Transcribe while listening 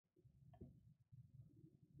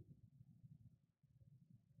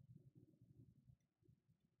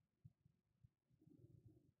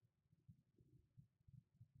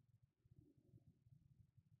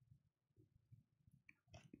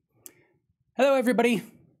Hello, everybody.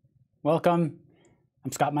 Welcome.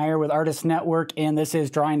 I'm Scott Maier with Artist Network, and this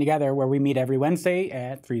is Drawing Together, where we meet every Wednesday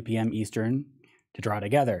at 3 p.m. Eastern to draw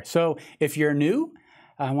together. So if you're new,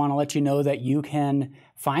 I want to let you know that you can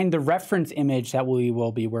find the reference image that we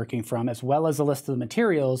will be working from, as well as a list of the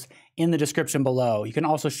materials in the description below. You can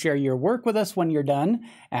also share your work with us when you're done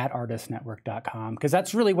at artistnetwork.com, because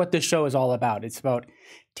that's really what this show is all about. It's about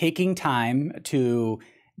taking time to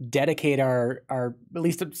dedicate our at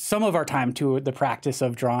least some of our time to the practice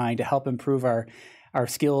of drawing to help improve our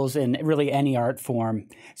skills in really any art form.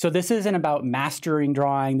 So this isn't about mastering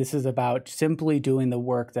drawing. This is about simply doing the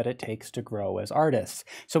work that it takes to grow as artists.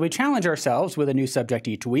 So we challenge ourselves with a new subject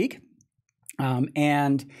each week.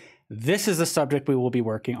 And this is the subject we will be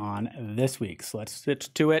working on this week. So let's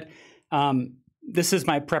switch to it. This is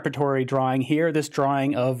my preparatory drawing here, this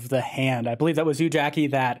drawing of the hand. I believe that was you, Jackie,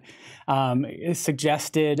 that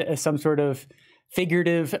suggested some sort of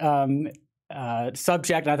figurative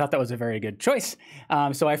subject, and I thought that was a very good choice.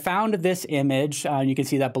 So I found this image. You can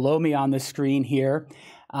see that below me on the screen here.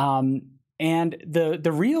 And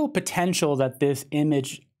the real potential that this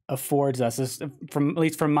image affords us, is, at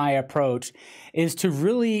least from my approach, is to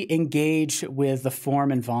really engage with the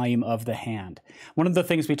form and volume of the hand. One of the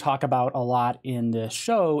things we talk about a lot in this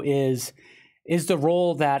show is the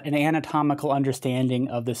role that an anatomical understanding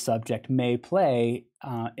of the subject may play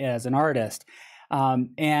as an artist.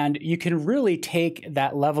 And you can really take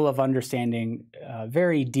that level of understanding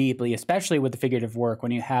very deeply, especially with the figurative work,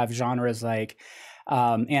 when you have genres like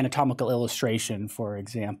anatomical illustration, for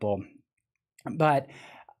example. But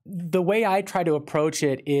the way I try to approach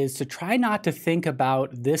it is to try not to think about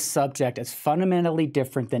this subject as fundamentally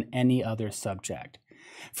different than any other subject.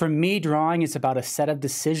 For me, drawing is about a set of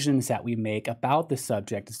decisions that we make about the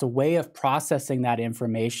subject. It's a way of processing that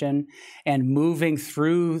information and moving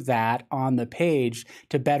through that on the page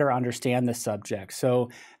to better understand the subject. So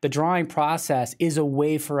the drawing process is a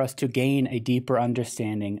way for us to gain a deeper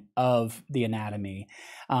understanding of the anatomy.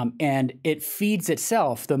 And it feeds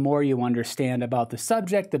itself. The more you understand about the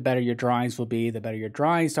subject, the better your drawings will be. The better your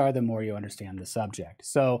drawings are, the more you understand the subject.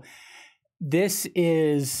 So this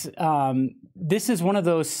is one of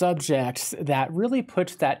those subjects that really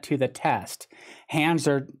puts that to the test. Hands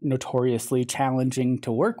are notoriously challenging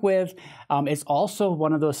to work with. It's also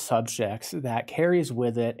one of those subjects that carries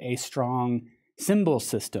with it a strong symbol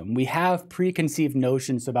system. We have preconceived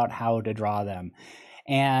notions about how to draw them,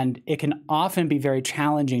 and it can often be very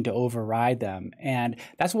challenging to override them. And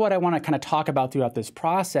that's what I want to kind of talk about throughout this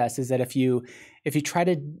process, is that if you try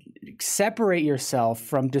to separate yourself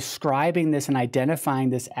from describing this and identifying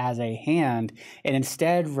this as a hand, and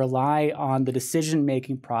instead rely on the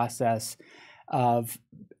decision-making process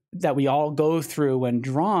that we all go through when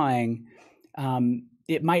drawing,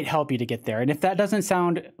 it might help you to get there. And if that doesn't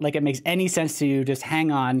sound like it makes any sense to you, just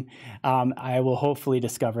hang on. I will hopefully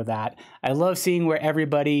discover that. I love seeing where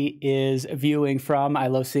everybody is viewing from. I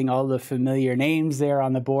love seeing all the familiar names there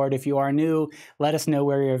on the board. If you are new, let us know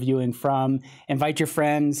where you're viewing from. Invite your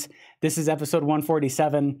friends. This is episode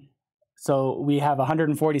 147. So we have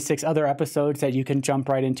 146 other episodes that you can jump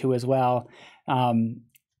right into as well.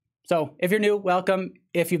 So if you're new, welcome.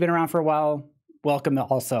 If you've been around for a while, welcome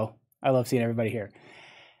also. I love seeing everybody here.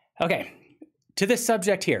 Okay, to this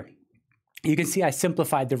subject here, you can see I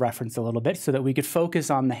simplified the reference a little bit so that we could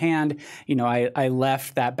focus on the hand. You know, I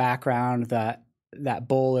left that background, that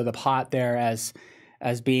bowl or the pot there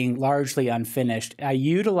as being largely unfinished. I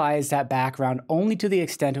utilized that background only to the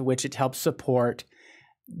extent at which it helps support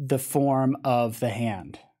the form of the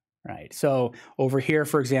hand. Right. So over here,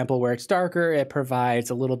 for example, where it's darker, it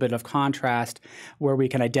provides a little bit of contrast where we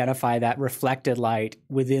can identify that reflected light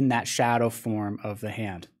within that shadow form of the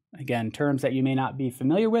hand. Again, terms that you may not be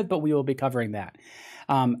familiar with, but we will be covering that.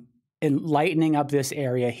 And lightening up this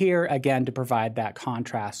area here, again, to provide that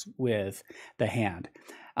contrast with the hand.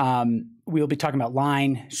 We'll be talking about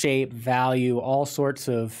line, shape, value, all sorts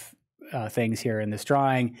of things here in this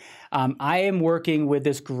drawing. I am working with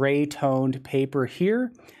this gray toned paper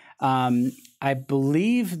here. I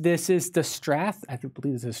believe this is the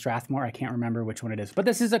Strathmore. I can't remember which one it is, but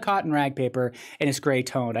this is a cotton rag paper and it's gray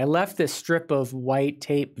toned. I left this strip of white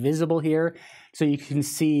tape visible here so you can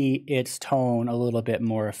see its tone a little bit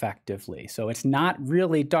more effectively. So it's not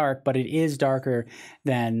really dark, but it is darker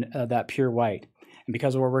than that pure white. And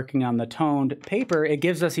because we're working on the toned paper, it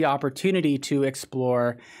gives us the opportunity to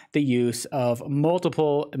explore the use of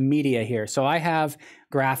multiple media here. So I have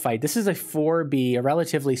graphite. This is a 4B, a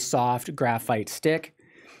relatively soft graphite stick.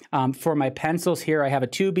 For my pencils here, I have a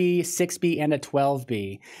 2B, 6B, and a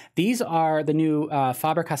 12B. These are the new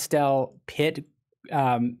Faber-Castell Pitt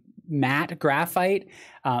matte graphite.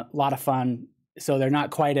 A lot of fun. So they're not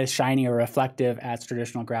quite as shiny or reflective as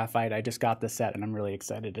traditional graphite. I just got the set and I'm really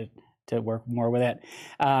excited to work more with it.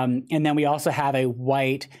 And then we also have a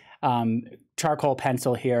white charcoal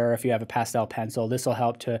pencil here. If you have a pastel pencil, this will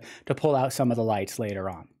help to pull out some of the lights later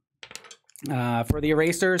on. For the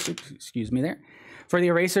erasers, excuse me there. For the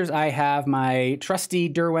erasers, I have my trusty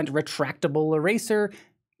Derwent retractable eraser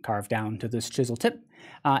carved down to this chisel tip.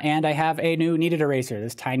 And I have a new Kneaded eraser,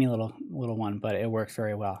 this tiny little one, but it works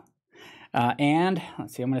very well. And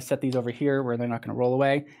let's see, I'm going to set these over here where they're not going to roll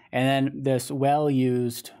away. And then this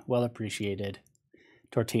well-used, well-appreciated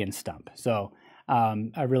tortilla stump. So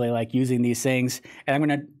I really like using these things. And I'm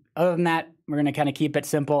going to, other than that, we're going to kind of keep it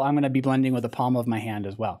simple. I'm going to be blending with the palm of my hand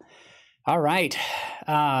as well. All right.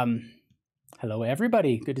 Hello,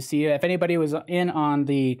 everybody. Good to see you. If anybody was in on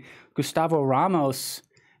the Gustavo Ramos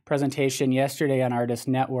presentation yesterday on Artist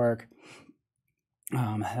Network,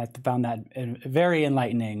 I found that very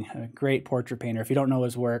enlightening. A great portrait painter. If you don't know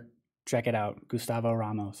his work, check it out. Gustavo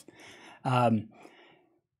Ramos. All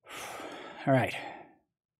right.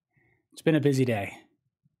 It's been a busy day.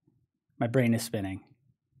 My brain is spinning.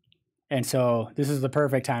 And so this is the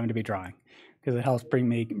perfect time to be drawing because it helps bring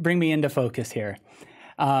me into focus here.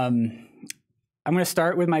 I'm going to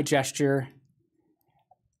start with my gesture.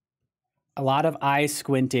 A lot of eye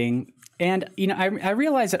squinting. And, you know, I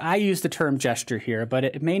realize that I use the term gesture here, but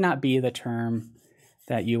it may not be the term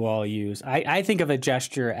that you all use. I think of a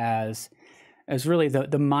gesture as really the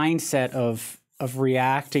mindset of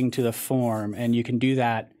reacting to the form. And you can do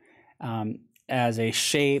that as a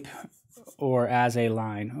shape or as a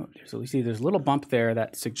line. So you see there's a little bump there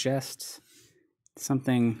that suggests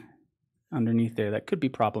something underneath there that could be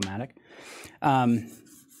problematic. But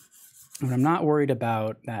I'm not worried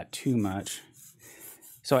about that too much.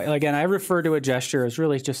 So again, I refer to a gesture as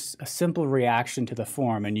really just a simple reaction to the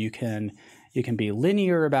form, and you can be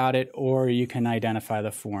linear about it, or you can identify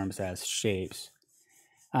the forms as shapes.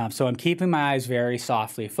 So I'm keeping my eyes very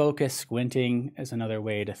softly focused. Squinting is another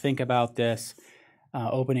way to think about this.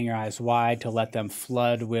 Opening your eyes wide to let them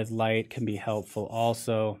flood with light can be helpful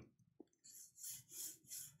also.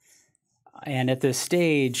 And at this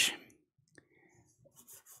stage,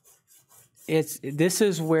 this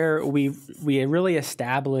is where we really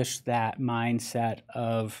establish that mindset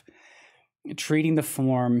of treating the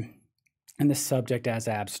form and the subject as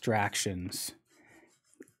abstractions.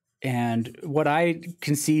 And what I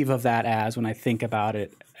conceive of that as when I think about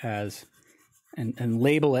it as and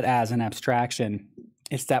label it as an abstraction,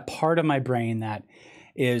 it's that part of my brain that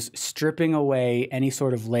is stripping away any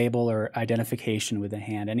sort of label or identification with the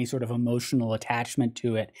hand, any sort of emotional attachment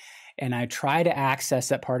to it. And I try to access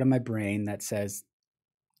that part of my brain that says,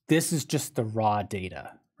 this is just the raw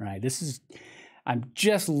data, right? I'm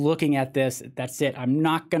just looking at this. That's it. I'm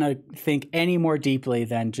not going to think any more deeply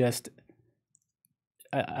than just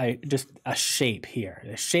a shape here,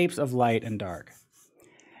 the shapes of light and dark.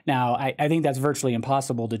 Now, I think that's virtually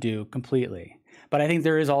impossible to do completely, but I think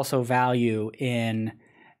there is also value in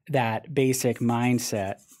that basic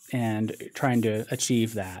mindset and trying to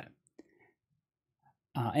achieve that.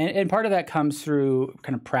 And part of that comes through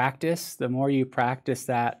kind of practice. The more you practice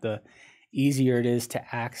that, the easier it is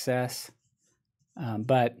to access.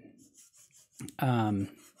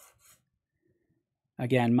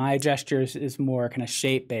 Again, my gestures is more kind of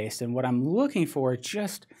shape-based, and what I'm looking for is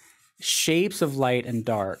just shapes of light and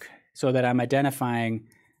dark so that I'm identifying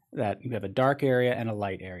that you have a dark area and a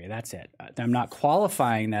light area. That's it. I'm not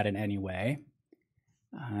qualifying that in any way.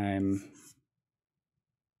 I'm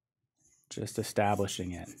just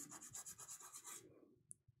establishing it.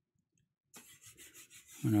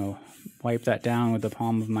 I'm going to wipe that down with the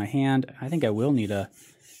palm of my hand. I think I will need a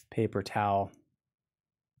paper towel.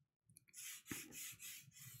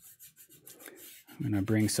 I'm going to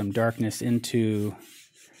bring some darkness into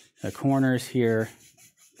the corners here.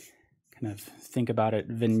 Kind of think about it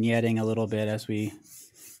vignetting a little bit as we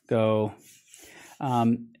go.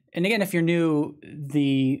 And again, if you're new,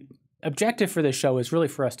 the objective for this show is really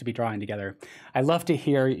for us to be drawing together. I love to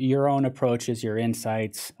hear your own approaches, your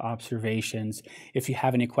insights, observations. If you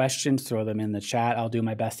have any questions, throw them in the chat. I'll do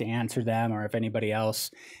my best to answer them, or if anybody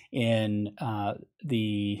else in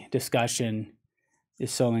the discussion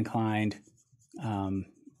is so inclined. And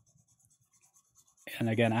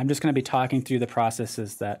again, I'm just going to be talking through the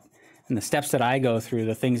processes and the steps that I go through,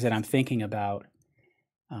 the things that I'm thinking about,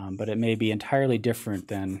 but it may be entirely different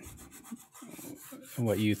than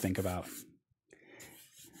what you think about.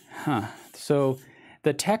 So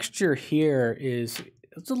the texture here it's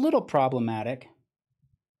a little problematic.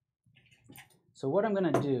 So what I'm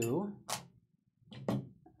going to do,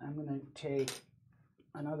 I'm going to take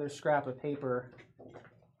another scrap of paper,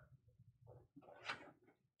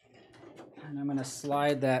 and I'm going to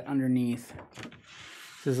slide that underneath.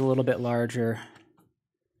 This is a little bit larger,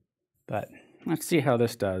 but let's see how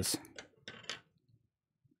this does.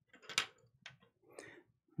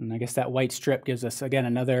 And I guess that white strip gives us, again,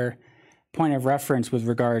 another point of reference with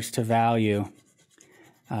regards to value.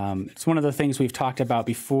 It's one of the things we've talked about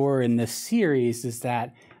before in this series, is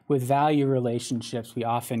that with value relationships, we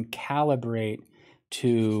often calibrate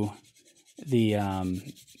to the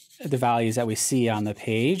values that we see on the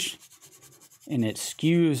page, and it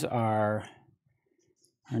skews our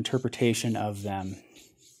interpretation of them.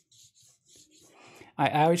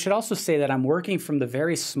 I should also say that I'm working from the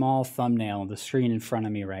very small thumbnail on the screen in front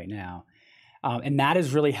of me right now. And that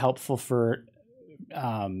is really helpful for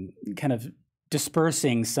kind of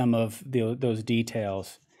dispersing some of those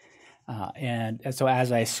details. And so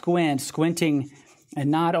as I squinting, it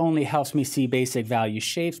not only helps me see basic value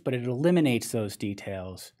shapes, but it eliminates those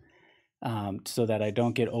details so that I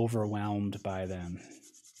don't get overwhelmed by them.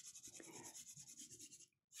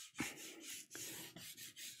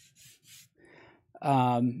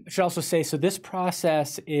 I should also say, so this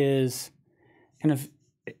process is kind of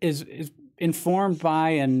is informed by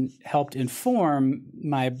and helped inform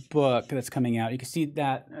my book that's coming out. You can see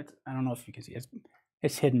that, I don't know if you can see it.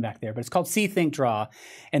 It's hidden back there, but it's called See, Think, Draw,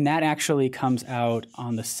 and that actually comes out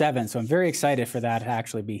on the 7th. So I'm very excited for that to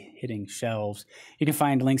actually be hitting shelves. You can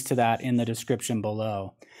find links to that in the description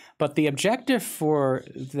below. But the objective for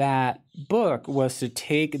that book was to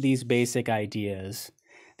take these basic ideas,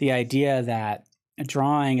 the idea that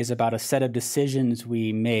drawing is about a set of decisions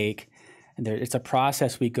we make, and it's a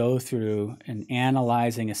process we go through in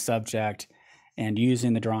analyzing a subject and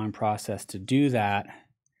using the drawing process to do that.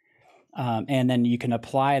 And then you can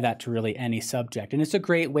apply that to really any subject. And it's a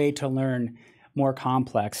great way to learn more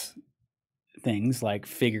complex things like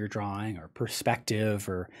figure drawing or perspective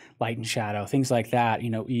or light and shadow, things like that. You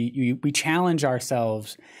know, we challenge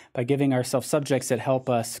ourselves by giving ourselves subjects that help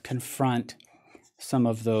us confront some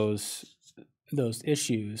of those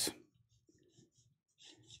issues.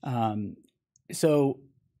 So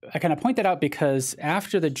I kind of point that out because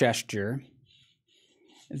after the gesture,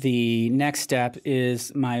 the next step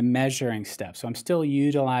is my measuring step. So I'm still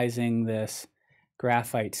utilizing this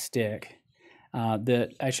graphite stick.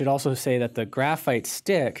 I should also say that the graphite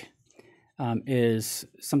stick is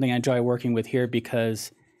something I enjoy working with here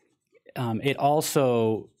because it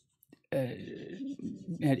also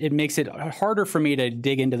it makes it harder for me to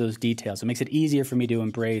dig into those details. It makes it easier for me to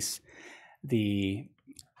embrace the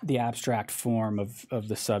abstract form of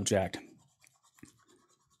the subject.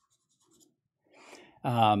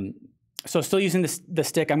 So still using the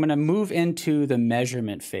stick, I'm going to move into the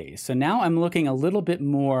measurement phase. So now I'm looking a little bit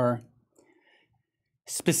more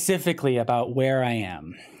specifically about where I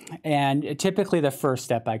am. And typically the first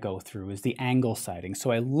step I go through is the angle sighting.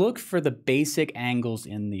 So I look for the basic angles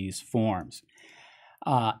in these forms.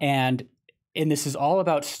 And this is all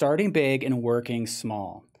about starting big and working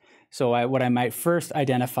small. So what I might first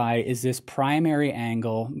identify is this primary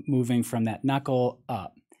angle moving from that knuckle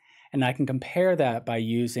up. And I can compare that by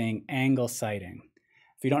using angle sighting.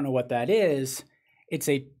 If you don't know what that is, it's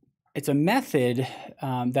a method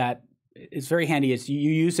that is very handy.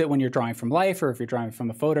 You use it when you're drawing from life or if you're drawing from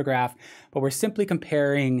a photograph, but we're simply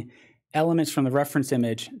comparing elements from the reference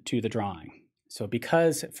image to the drawing. So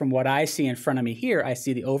because from what I see in front of me here, I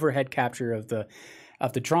see the overhead capture of the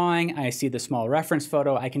drawing, I see the small reference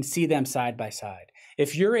photo, I can see them side by side.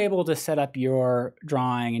 If you're able to set up your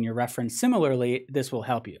drawing and your reference similarly, this will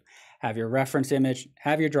help you. Have your reference image,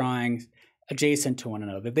 have your drawings adjacent to one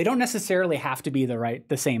another. They don't necessarily have to be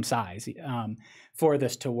the same size for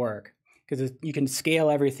this to work, because you can scale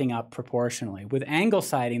everything up proportionally. With angle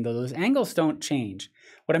sighting, though, those angles don't change.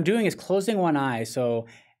 What I'm doing is closing one eye, so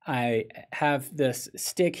I have this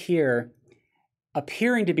stick here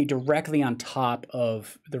appearing to be directly on top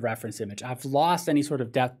of the reference image. I've lost any sort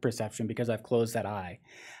of depth perception because I've closed that eye.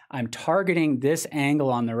 I'm targeting this angle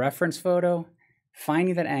on the reference photo,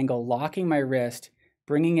 finding that angle, locking my wrist,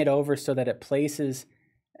 bringing it over so that it places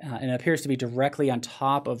and it appears to be directly on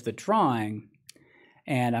top of the drawing,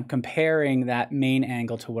 and I'm comparing that main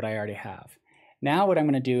angle to what I already have. Now what I'm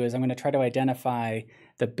going to do is I'm going to try to identify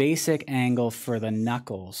the basic angle for the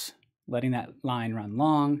knuckles, letting that line run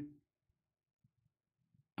long.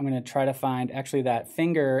 I'm going to try to find, actually that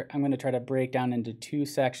finger, I'm going to try to break down into two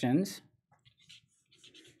sections.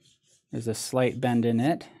 There's a slight bend in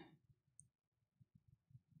it.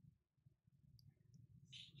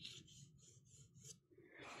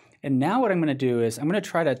 And now what I'm going to do is I'm going to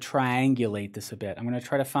try to triangulate this a bit. I'm going to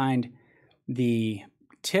try to find the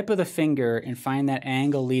tip of the finger and find that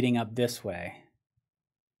angle leading up this way.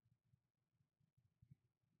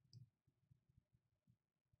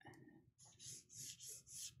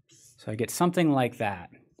 So I get something like that.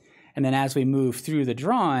 And then as we move through the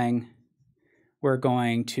drawing, we're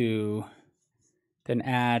going to then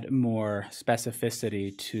add more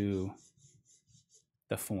specificity to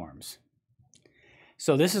the forms.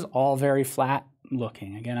 So this is all very flat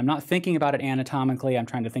looking. Again, I'm not thinking about it anatomically. I'm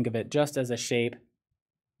trying to think of it just as a shape.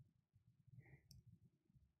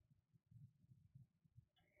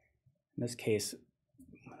 In this case,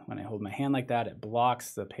 when I hold my hand like that, it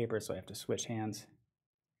blocks the paper, so I have to switch hands.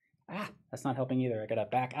 Ah, that's not helping either. I gotta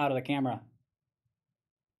back out of the camera.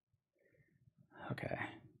 Okay.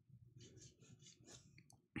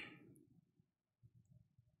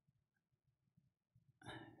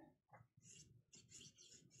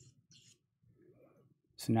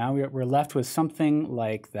 So now we're left with something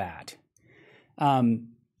like that. Now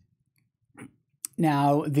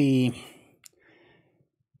the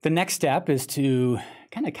next step is to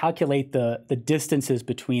kind of calculate the distances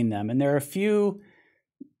between them, and there are a few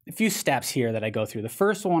steps here that I go through. The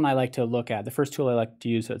first one I like to look at, the first tool I like to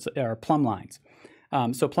use are plumb lines.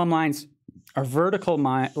 So plumb lines are vertical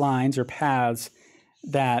lines or paths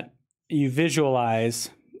that you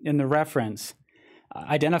visualize in the reference,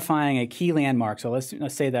 identifying a key landmark. So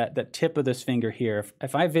let's say that the tip of this finger here,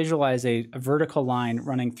 if I visualize a vertical line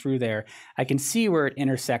running through there, I can see where it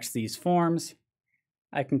intersects these forms.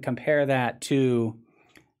 I can compare that to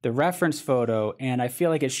the reference photo, and I feel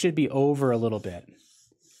like it should be over a little bit.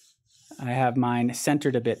 I have mine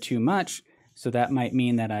centered a bit too much, so that might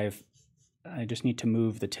mean that I just need to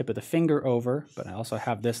move the tip of the finger over, but I also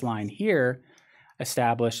have this line here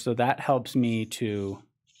established, so that helps me to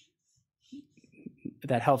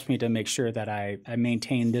make sure that I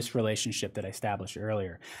maintain this relationship that I established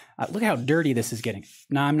earlier. Look how dirty this is getting.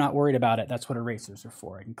 No, I'm not worried about it. That's what erasers are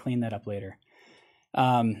for. I can clean that up later.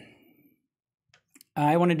 I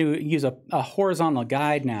wanted to use a horizontal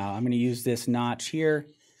guide now. I'm going to use this notch here.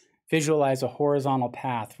 Visualize a horizontal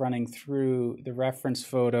path running through the reference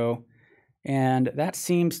photo, and that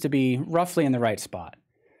seems to be roughly in the right spot.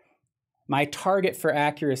 My target for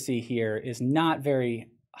accuracy here is not very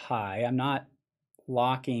high. I'm not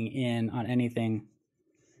locking in on anything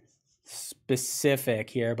specific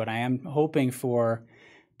here, but I am hoping for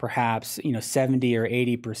perhaps 70 or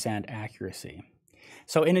 80% accuracy.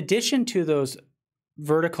 So in addition to those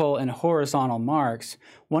vertical and horizontal marks,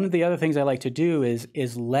 one of the other things I like to do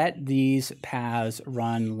is let these paths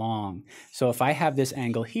run long. So if I have this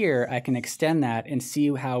angle here, I can extend that and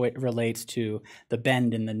see how it relates to the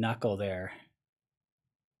bend in the knuckle there.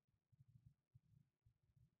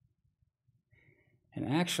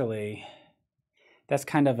 And actually, that's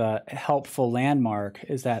kind of a helpful landmark,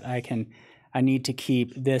 is that I need to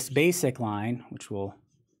keep this basic line, which will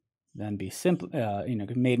then be simple,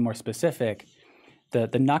 made more specific.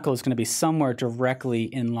 The knuckle is going to be somewhere directly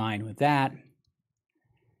in line with that.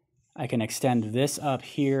 I can extend this up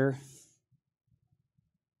here.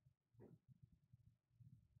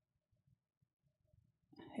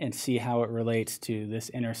 And see how it relates to this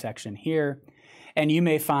intersection here. And you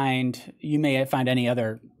may find any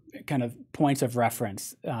other kind of points of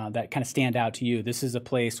reference that kind of stand out to you. This is a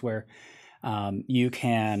place where you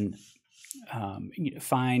can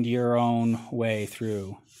find your own way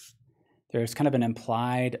through. There's kind of an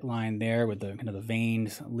implied line there with the kind of the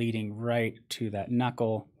veins leading right to that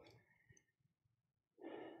knuckle.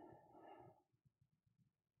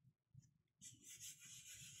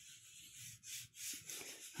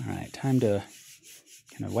 All right, time to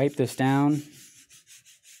kind of wipe this down.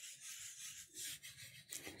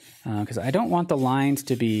 Because I don't want the lines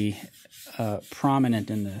to be prominent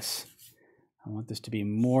in this. I want this to be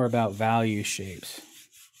more about value shapes.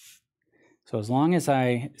 So as long as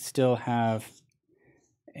I still have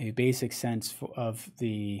a basic sense of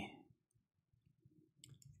the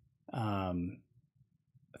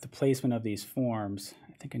placement of these forms,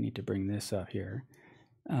 I think I need to bring this up here.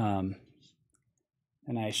 And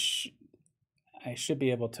I should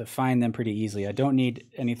be able to find them pretty easily. I don't need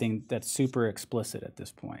anything that's super explicit at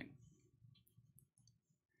this point.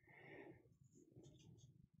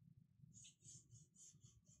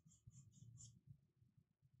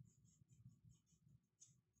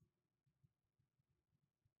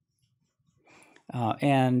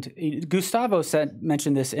 And Gustavo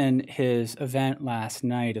mentioned this in his event last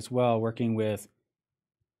night as well, working with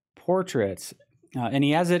portraits. And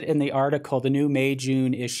he has it in the article, the new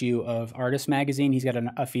May-June issue of Artist Magazine. He's got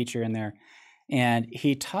a feature in there. And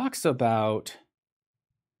he talks about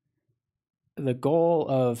the goal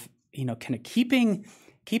of, kind of keeping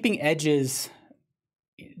edges,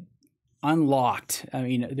 unlocked. I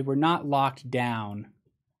mean, they were not locked down.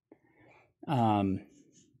 You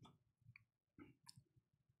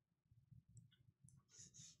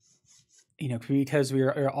know, because we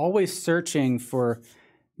are always searching for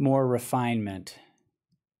more refinement.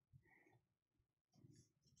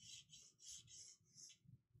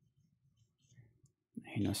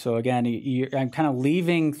 You know, so again, I'm kind of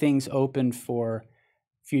leaving things open for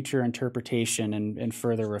future interpretation and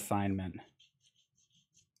further refinement.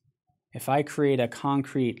 If I create a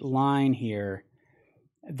concrete line here,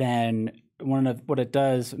 then what it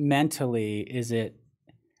does mentally is it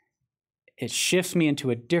shifts me into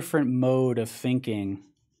a different mode of thinking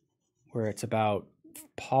where it's about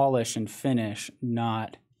polish and finish,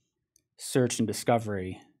 not search and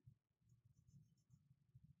discovery.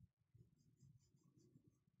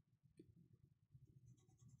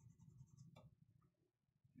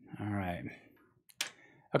 All right.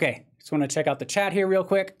 Okay, just want to check out the chat here real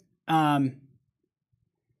quick.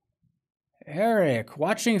 Eric,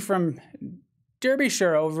 watching from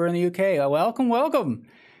Derbyshire over in the UK. Welcome, welcome.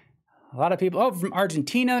 A lot of people. Oh, from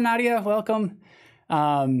Argentina, Nadia, welcome.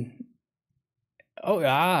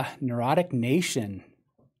 Neurotic Nation.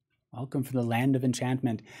 Welcome from the land of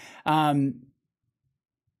enchantment. And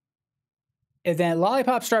then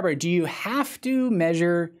Lollipop Strawberry, do you have to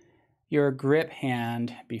measure your grip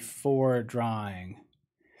hand before drawing?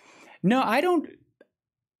 No, I don't.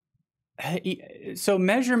 So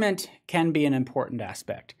measurement can be an important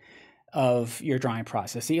aspect of your drawing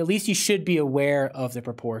process. At least you should be aware of the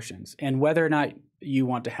proportions and whether or not you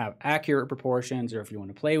want to have accurate proportions or if you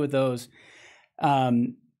want to play with those.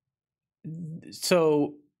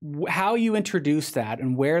 So how you introduce that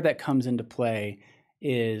and where that comes into play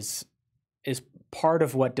is part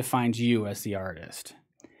of what defines you as the artist.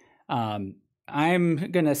 I'm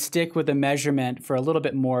going to stick with the measurement for a little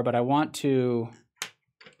bit more, but I want to,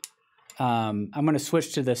 I'm going to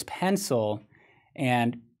switch to this pencil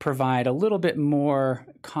and provide a little bit more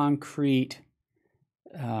concrete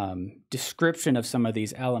description of some of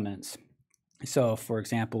these elements. So, for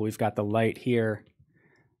example, we've got the light here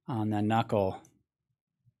on the knuckle.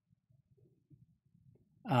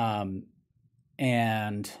 And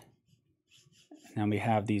then we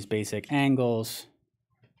have these basic angles.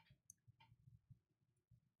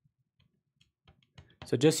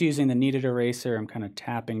 So just using the kneaded eraser, I'm kind of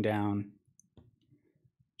tapping down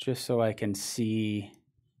just so I can see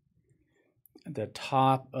the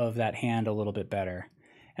top of that hand a little bit better.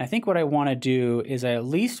 And I think what I want to do is I at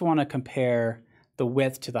least want to compare the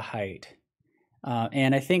width to the height.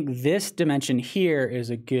 And I think this dimension here is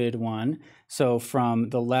a good one. So from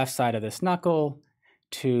the left side of this knuckle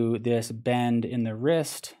to this bend in the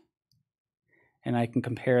wrist, and I can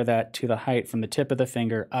compare that to the height from the tip of the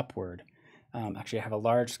finger upward. Actually, I have a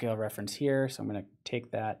large scale reference here, so I'm going to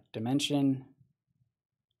take that dimension.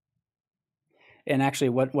 And actually,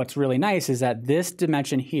 what's really nice is that this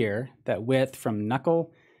dimension here, that width from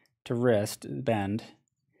knuckle to wrist bend,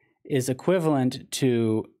 is equivalent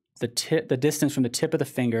to the distance from the tip of the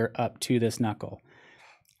finger up to this knuckle.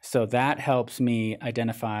 So that helps me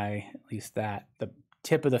identify at least that the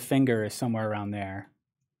tip of the finger is somewhere around there.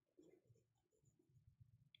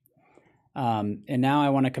 And now I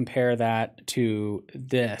want to compare that to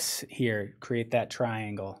this here, create that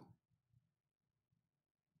triangle.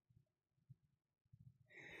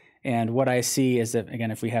 And what I see is that,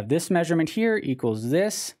 again, if we have this measurement here equals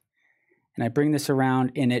this, and I bring this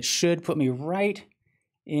around, and it should put me right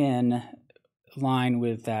in line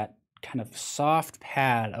with that kind of soft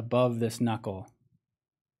pad above this knuckle.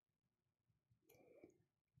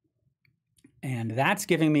 And that's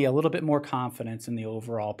giving me a little bit more confidence in the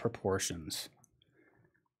overall proportions.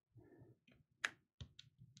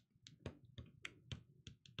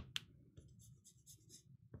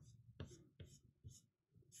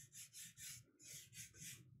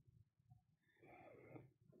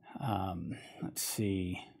 Let's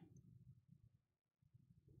see.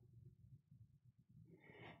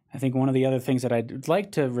 I think one of the other things that I'd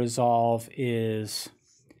like to resolve is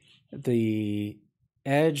the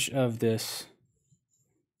edge of this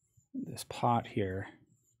pot here.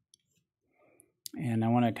 And I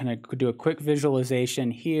want to kind of do a quick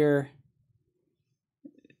visualization here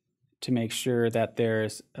to make sure that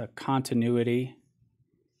there's a continuity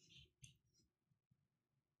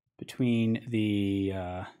between the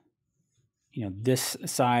this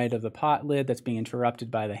side of the pot lid that's being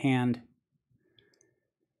interrupted by the hand.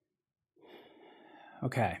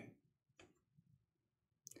 Okay.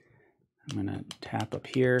 I'm going to tap up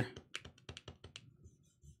here.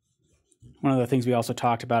 One of the things we also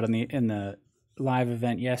talked about in the live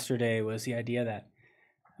event yesterday was the idea that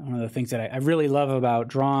one of the things that I really love about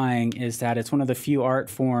drawing is that it's one of the few art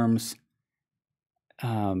forms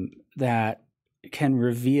that can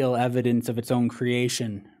reveal evidence of its own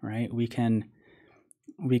creation, right? We can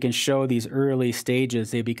show these early stages.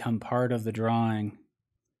 They become part of the drawing.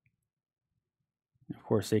 Of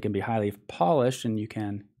course, they can be highly polished, and you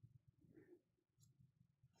can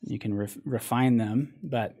refine them,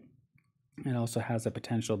 but it also has the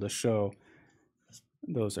potential to show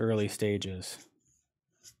those early stages.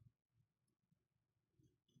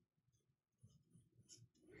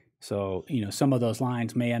 So, you know, some of those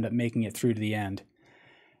lines may end up making it through to the end.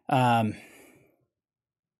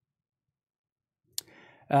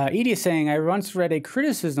 Edie is saying, I once read a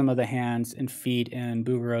criticism of the hands and feet in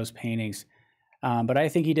Bouguereau's paintings, but I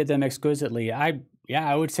think he did them exquisitely. I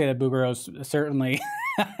would say that Bouguereau's certainly,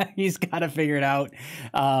 he's got to figure it out.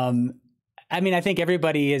 I mean, I think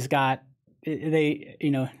everybody has got, anybody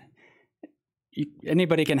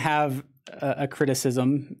can have a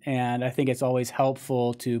criticism, and I think it's always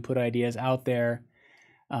helpful to put ideas out there,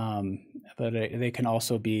 but they can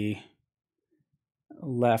also be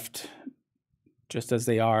left just as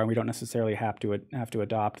they are, and we don't necessarily have to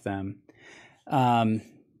adopt them. I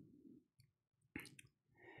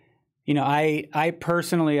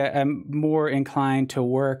personally am more inclined to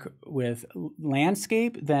work with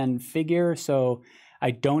landscape than figure, so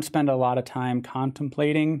I don't spend a lot of time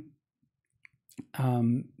contemplating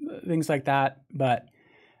things like that. But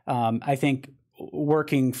I think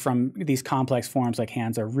working from these complex forms like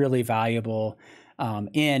hands are really valuable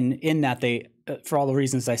in that they, for all the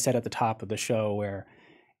reasons I said at the top of the show, where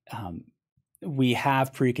we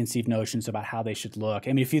have preconceived notions about how they should look.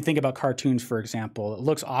 I mean, if you think about cartoons, for example, it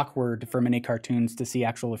looks awkward for many cartoons to see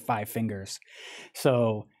actually 5 fingers.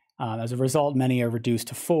 So as a result, many are reduced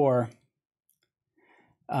to 4.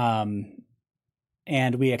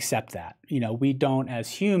 And we accept that. You know, we don't,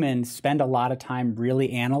 as humans, spend a lot of time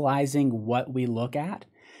really analyzing what we look at,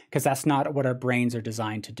 because that's not what our brains are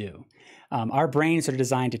designed to do. Our brains are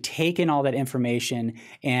designed to take in all that information,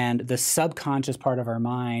 and the subconscious part of our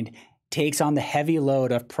mind takes on the heavy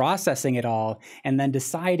load of processing it all and then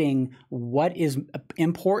deciding what is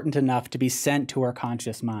important enough to be sent to our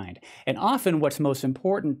conscious mind. And often what's most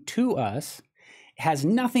important to us has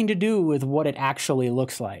nothing to do with what it actually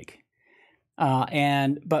looks like.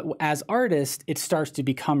 But as artists, it starts to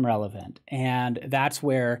become relevant, and that's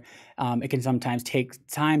where it can sometimes take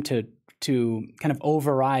time to kind of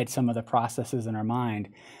override some of the processes in our mind.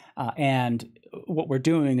 And what we're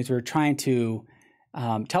doing is we're trying to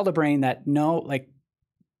tell the brain that no, like,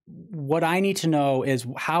 what I need to know is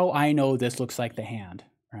how I know this looks like the hand,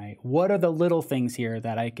 right? What are the little things here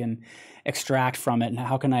that I can extract from it, and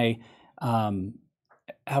how can I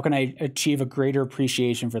achieve a greater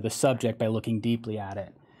appreciation for the subject by looking deeply at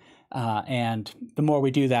it? And the more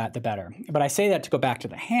we do that, the better. But I say that to go back to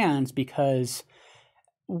the hands, because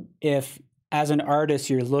if, as an artist,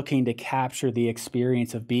 you're looking to capture the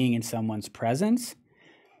experience of being in someone's presence,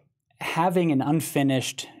 having an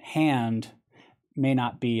unfinished hand may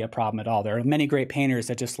not be a problem at all. There are many great painters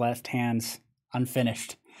that just left hands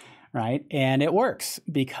unfinished, right? And it works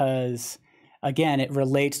because, again, it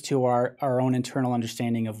relates to our own internal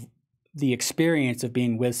understanding of the experience of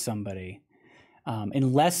being with somebody.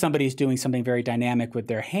 Unless somebody's doing something very dynamic with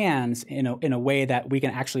their hands in a way that we can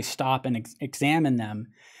actually stop and examine them,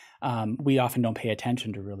 we often don't pay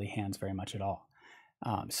attention to really hands very much at all.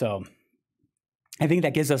 So I think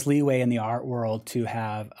that gives us leeway in the art world to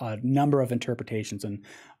have a number of interpretations on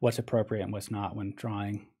what's appropriate and what's not when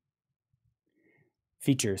drawing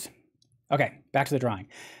features. Okay, back to the drawing.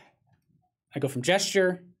 I go from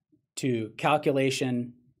gesture to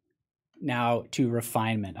calculation, now to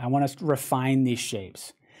refinement. I want to refine these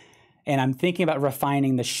shapes. And I'm thinking about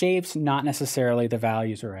refining the shapes, not necessarily the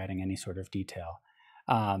values or adding any sort of detail.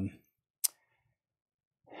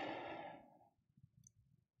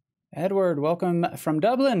 Edward, welcome from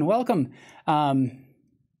Dublin. Welcome. Oh,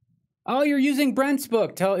 you're using Brent's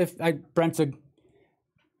book. Brent's a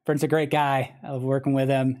great guy. I love working with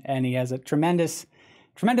him, and he has a tremendous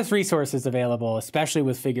resources available, especially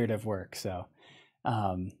with figurative work. So,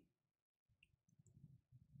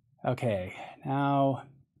 okay, now,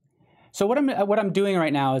 so what I'm doing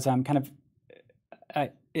right now is I'm kind of,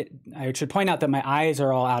 I should point out that my eyes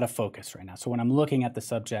are all out of focus right now. So when I'm looking at the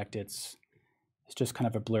subject, it's just kind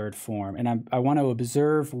of a blurred form, and I want to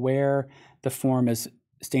observe where the form is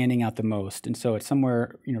standing out the most. And so it's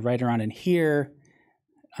somewhere, right around in here.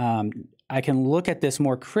 I can look at this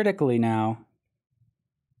more critically now,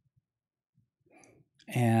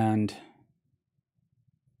 and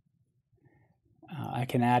I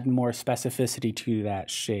can add more specificity to that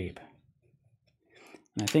shape.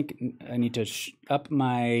 And I think I need to up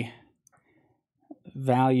my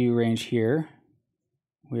value range here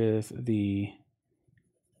with the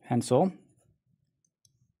pencil.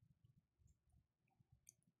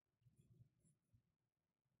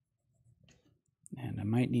 And I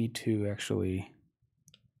might need to actually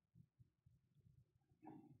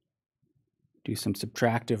do some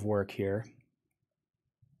subtractive work here.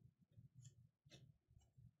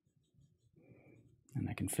 And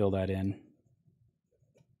I can fill that in.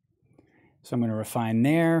 So I'm going to refine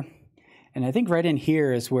there. And I think right in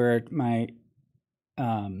here is where my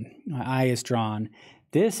eye is drawn.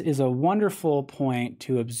 This is a wonderful point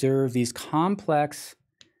to observe these complex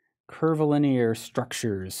curvilinear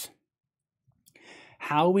structures.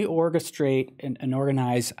 How we orchestrate and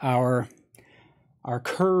organize our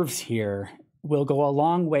curves here will go a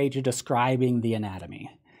long way to describing the anatomy.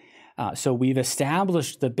 So we've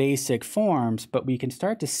established the basic forms, but we can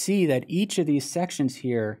start to see that each of these sections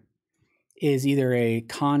here is either a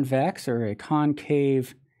convex or a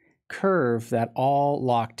concave curve that all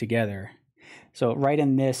lock together. So right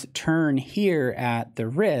in this turn here at the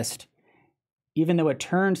wrist, even though it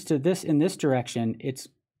turns to this in this direction, it's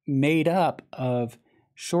made up of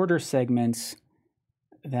shorter segments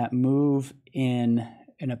that move in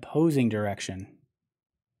an opposing direction.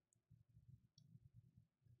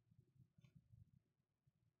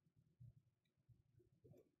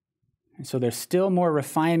 And so there's still more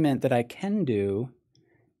refinement that I can do,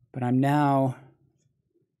 but I'm now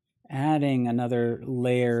adding another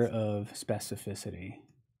layer of specificity.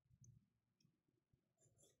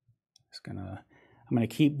 I'm gonna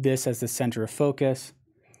keep this as the center of focus,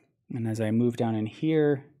 and as I move down in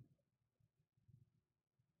here,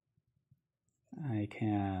 I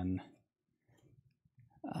can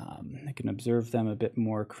observe them a bit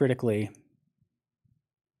more critically.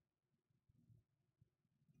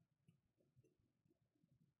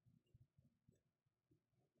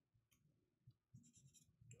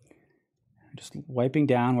 Just wiping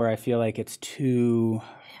down where I feel like it's too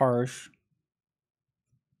harsh.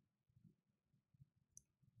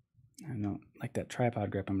 I don't like that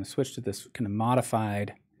tripod grip. I'm going to switch to this kind of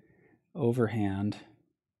modified overhand.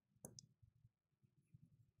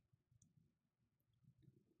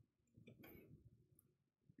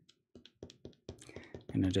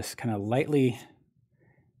 I'm going to just kind of lightly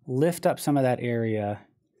lift up some of that area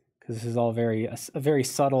because this is all a very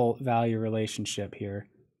subtle value relationship here.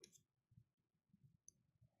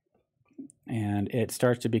 And it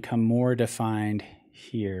starts to become more defined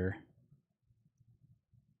here.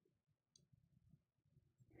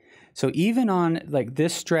 So even on like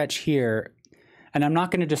this stretch here, and I'm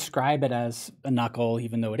not going to describe it as a knuckle,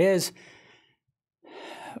 even though it is,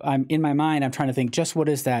 in my mind, I'm trying to think just what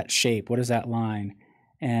is that shape? What is that line?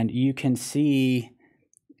 And you can see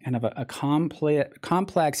kind of a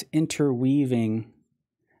complex interweaving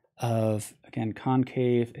of, again,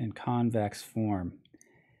 concave and convex form.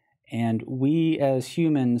 And we as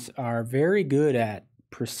humans are very good at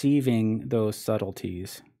perceiving those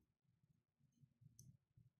subtleties.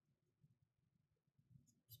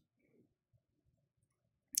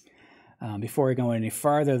 Before I go any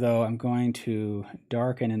farther, though, I'm going to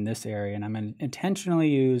darken in this area, and I'm going to intentionally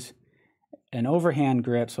use an overhand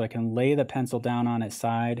grip so I can lay the pencil down on its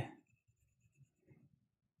side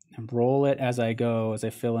and roll it as I go, as I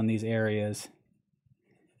fill in these areas.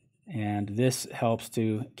 And this helps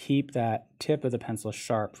to keep that tip of the pencil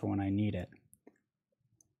sharp for when I need it.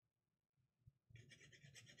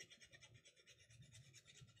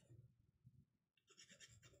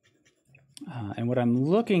 And what I'm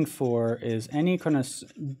looking for is any kind of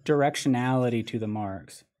directionality to the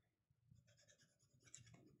marks.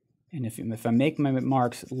 And if I make my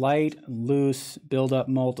marks light, loose, build up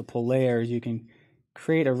multiple layers, you can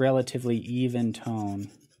create a relatively even tone.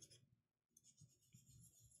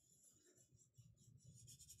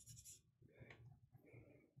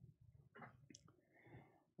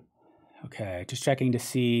 Okay, just checking to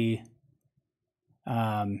see.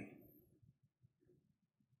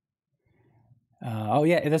 Oh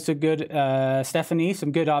yeah, that's a good, Stephanie,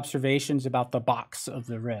 some good observations about the box of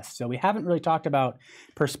the wrist. So we haven't really talked about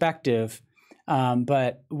perspective,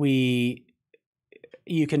 but you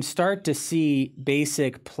can start to see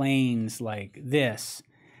basic planes like this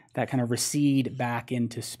that kind of recede back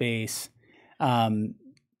into space.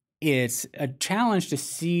 It's a challenge to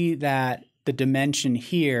see the dimension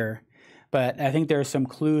here, but I think there are some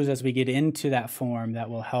clues as we get into that form that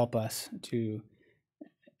will help us to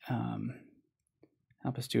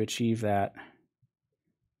achieve that.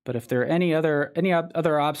 But if there are any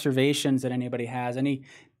other observations that anybody has, any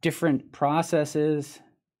different processes,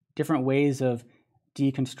 different ways of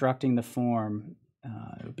deconstructing the form,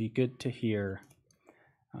 It would be good to hear.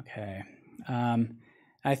 Okay.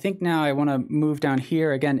 I think now I want to move down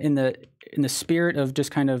here again in the spirit of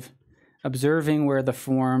just kind of observing where the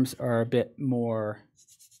forms are a bit more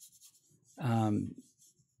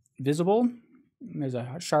visible. There's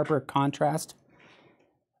a sharper contrast.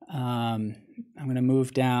 I'm going to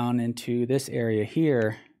move down into this area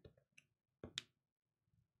here.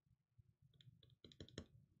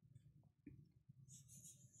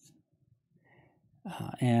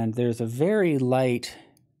 And there's a very light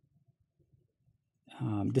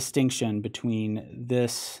distinction between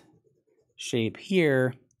this shape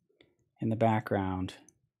here and the background.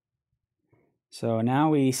 So now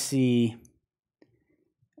we see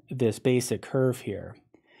this basic curve here.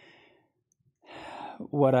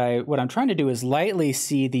 What I'm trying to do is lightly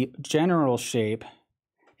see the general shape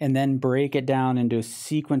and then break it down into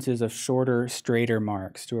sequences of shorter, straighter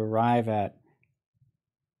marks to arrive at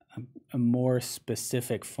a more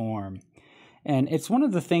specific form. And it's one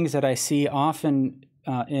of the things that I see often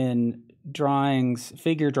in drawings,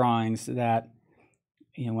 figure drawings, that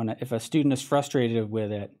if a student is frustrated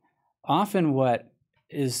with it, often what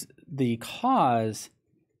is the cause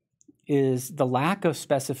is the lack of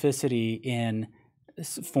specificity in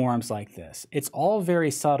forms like this. It's all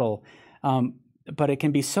very subtle, but it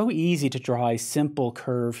can be so easy to draw a simple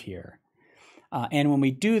curve here. And when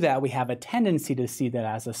we do that, we have a tendency to see that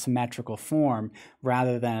as a symmetrical form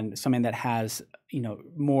rather than something that has,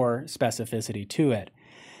 more specificity to it.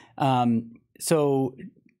 So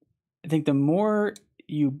I think the more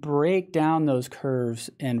you break down those curves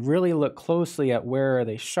and really look closely at where are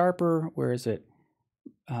they sharper, where is it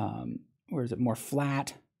more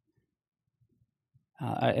flat,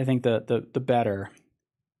 I think the better.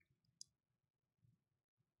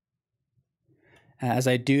 As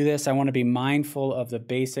I do this, I want to be mindful of the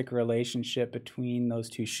basic relationship between those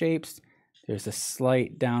two shapes. There's a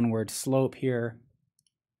slight downward slope here.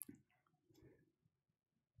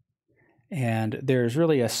 And there's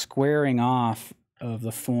really a squaring off of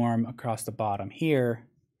the form across the bottom here.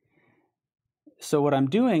 So what I'm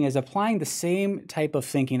doing is applying the same type of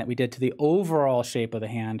thinking that we did to the overall shape of the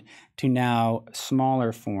hand to now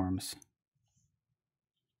smaller forms.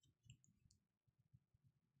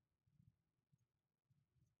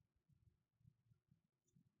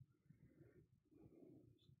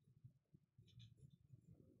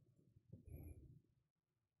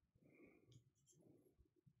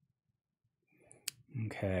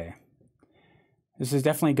 Okay. This is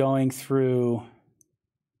definitely going through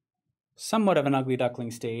somewhat of an ugly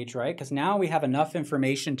duckling stage, right? Because now we have enough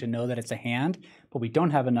information to know that it's a hand, but we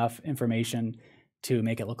don't have enough information to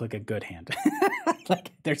make it look like a good hand.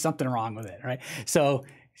 Like there's something wrong with it, right? So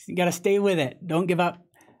you got to stay with it. Don't give up.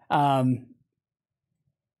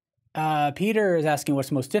 Peter is asking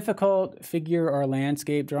what's most difficult, figure or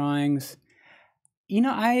landscape drawings.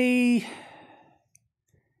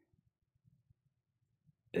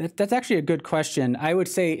 That's actually a good question. I would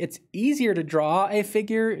say it's easier to draw a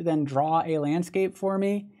figure than draw a landscape for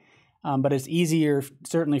me, but it's easier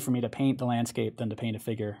certainly for me to paint the landscape than to paint a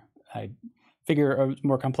figure. Figure are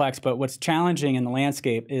more complex, but what's challenging in the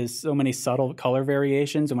landscape is so many subtle color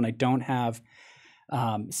variations, and when I don't have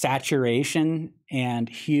saturation and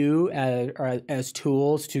hue as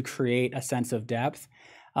tools to create a sense of depth,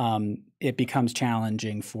 it becomes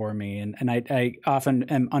challenging for me, and I often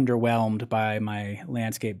am underwhelmed by my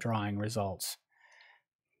landscape drawing results.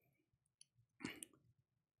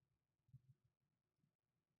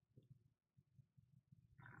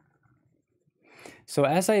 So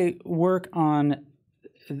as I work on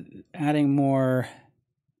adding more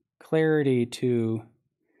clarity to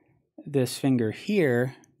this finger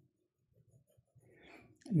here,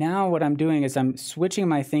 now what I'm doing is I'm switching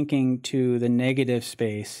my thinking to the negative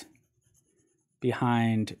space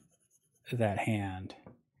behind that hand.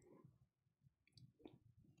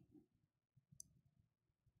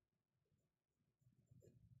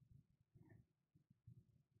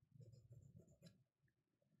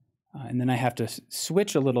 And then I have to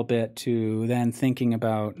switch a little bit to then thinking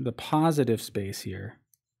about the positive space here.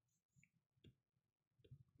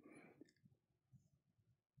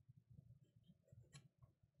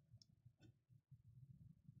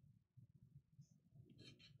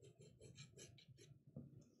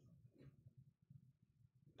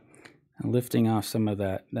 And lifting off some of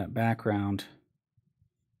that background,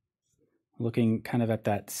 looking kind of at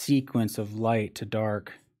that sequence of light to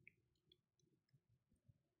dark.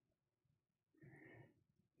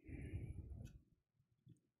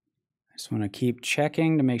 I just want to keep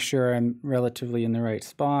checking to make sure I'm relatively in the right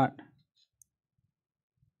spot.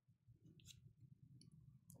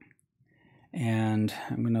 And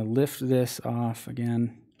I'm going to lift this off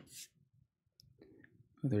again.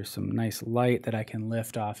 There's some nice light that I can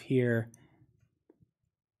lift off here.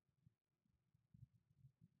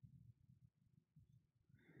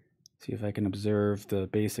 See if I can observe the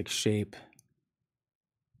basic shape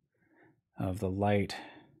of the light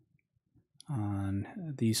on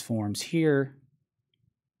these forms here.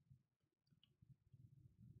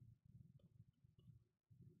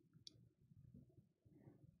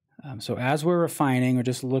 So as we're refining, we're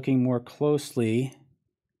just looking more closely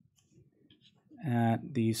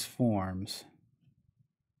at these forms.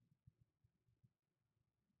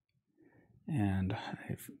 And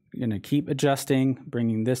I'm going to keep adjusting,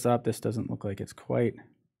 bringing this up. This doesn't look like it's quite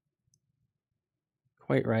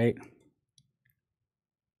right.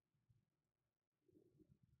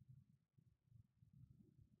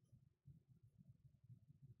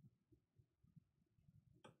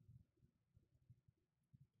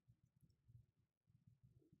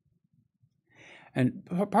 And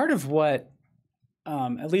part of what,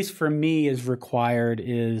 at least for me, is required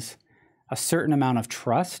is a certain amount of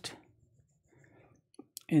trust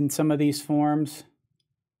in some of these forms.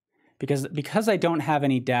 Because I don't have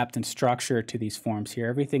any depth and structure to these forms here,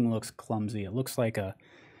 everything looks clumsy. It looks like a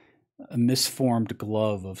misformed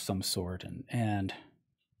glove of some sort. And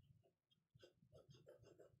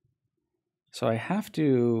so I have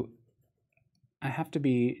to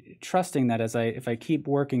be trusting that if I keep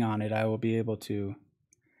working on it, I will be able to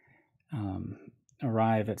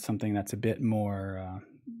arrive at something that's a bit more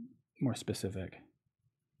specific.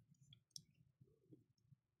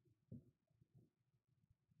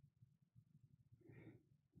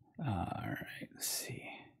 All right, let's see.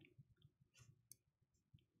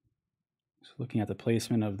 So looking at the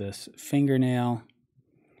placement of this fingernail,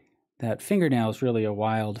 that fingernail is really a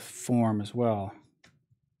wild form as well.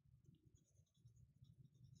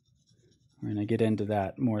 We're going to get into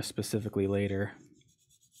that more specifically later.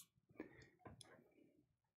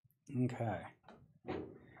 Okay.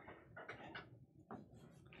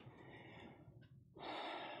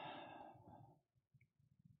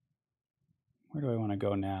 Where do I want to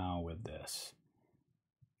go now with this?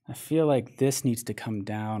 I feel like this needs to come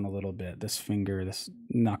down a little bit, this finger, this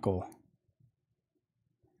knuckle.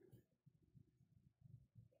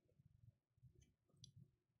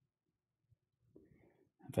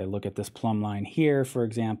 If I look at this plumb line here, for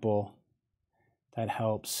example, that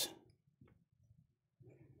helps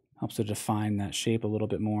to define that shape a little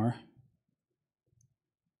bit more.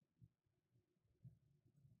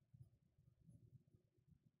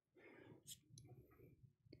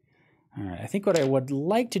 All right, I think what I would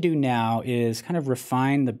like to do now is kind of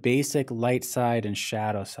refine the basic light side and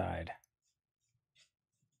shadow side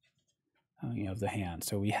of the hand.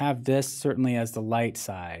 So we have this certainly as the light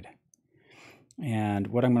side. And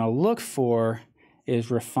what I'm going to look for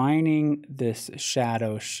is refining this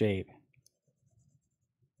shadow shape.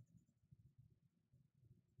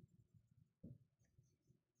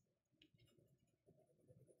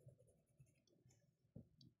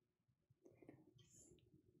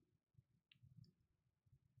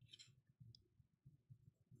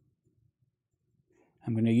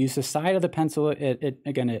 I'm going to use the side of the pencil.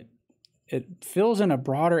 It fills in a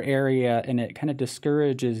broader area, and it kind of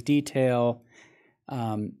discourages detail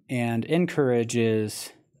and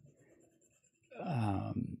encourages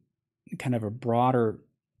kind of a broader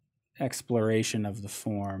exploration of the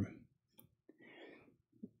form.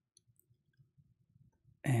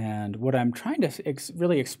 And what I'm trying to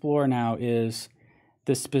really explore now is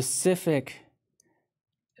the specific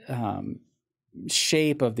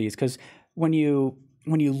shape of these, because when you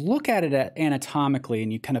look at it anatomically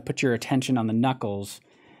and you kind of put your attention on the knuckles,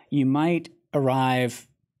 you might arrive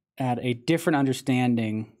at a different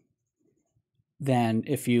understanding than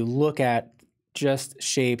if you look at just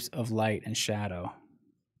shapes of light and shadow.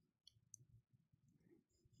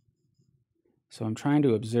 So I'm trying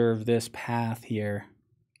to observe this path here.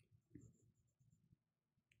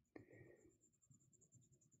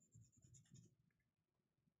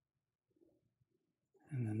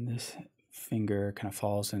 And then this finger kind of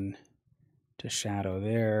falls into shadow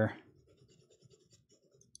there.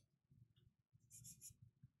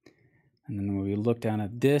 And then when we look down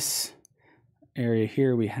at this area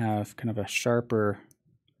here, we have kind of a sharper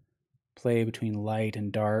play between light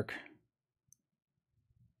and dark.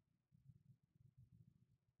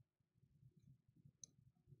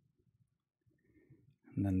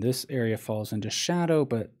 And then this area falls into shadow,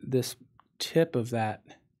 but this tip of that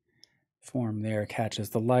form there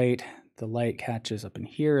catches the light. The light catches up in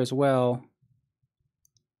here as well.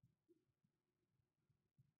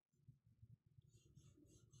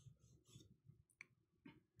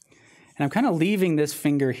 And I'm kind of leaving this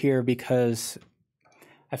finger here because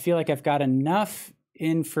I feel like I've got enough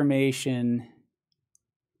information.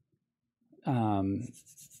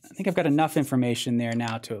 I think I've got enough information there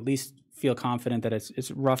now to at least feel confident that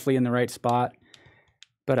it's roughly in the right spot.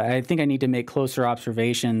 But I think I need to make closer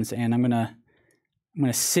observations, and I'm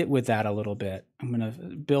gonna sit with that a little bit. I'm gonna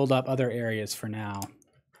build up other areas for now.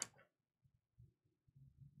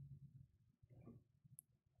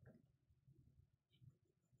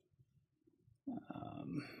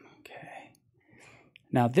 Okay.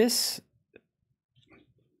 Now this,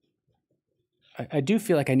 I do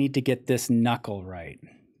feel like I need to get this knuckle right.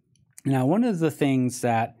 Now, one of the things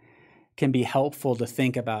that can be helpful to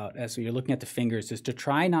think about as you're looking at the fingers is to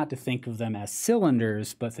try not to think of them as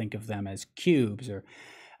cylinders, but think of them as cubes. And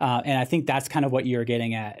I think that's kind of what you're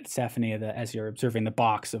getting at, Stephanie, as you're observing the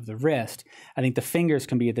box of the wrist. I think the fingers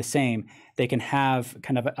can be the same. They can have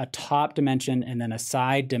kind of a top dimension and then a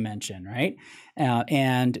side dimension, right?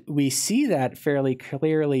 And we see that fairly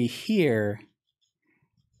clearly here.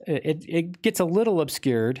 It gets a little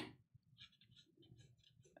obscured,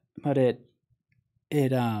 but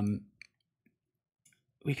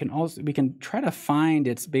we can try to find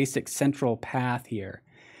its basic central path here.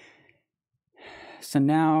 So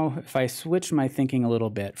now if I switch my thinking a little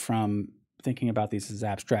bit from thinking about these as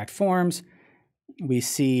abstract forms, we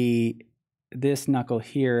see this knuckle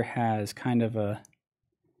here has kind of a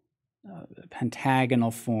pentagonal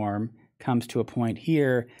form, comes to a point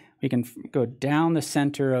here. We can go down the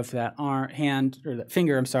center of that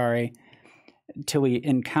finger, I'm sorry, until we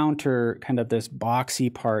encounter kind of this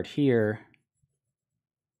boxy part here.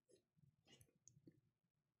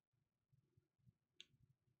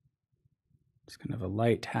 It's kind of a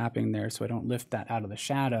light tapping there so I don't lift that out of the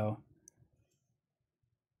shadow.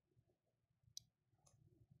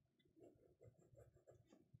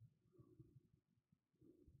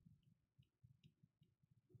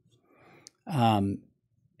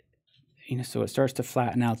 So it starts to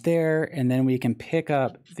flatten out there, and then we can pick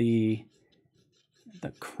up the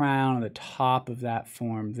crown, the top of that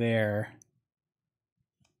form there.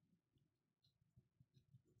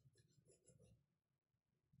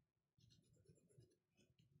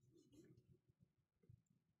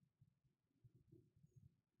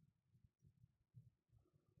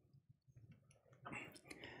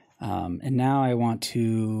 And now I want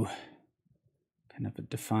to kind of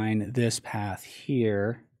define this path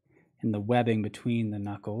here in the webbing between the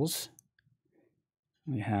knuckles.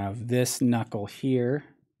 We have this knuckle here.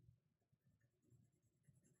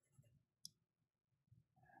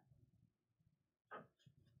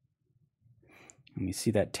 And we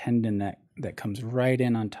see that tendon that comes right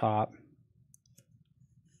in on top.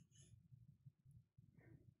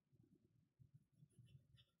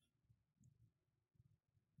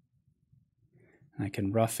 I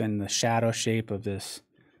can roughen the shadow shape of this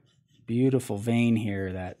beautiful vein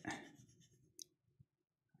here that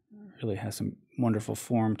really has some wonderful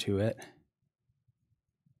form to it.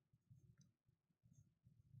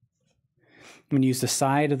 I'm going to use the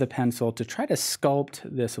side of the pencil to try to sculpt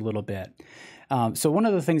this a little bit. So one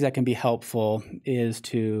of the things that can be helpful is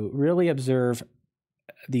to really observe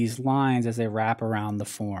these lines as they wrap around the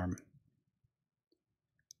form.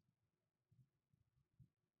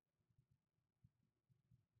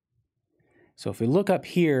 So if we look up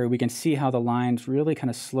here, we can see how the lines really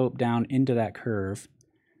kind of slope down into that curve.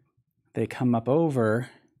 They come up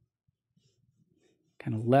over,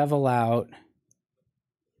 kind of level out,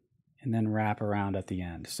 and then wrap around at the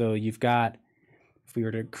end. So you've got, if we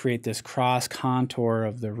were to create this cross contour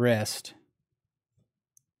of the wrist,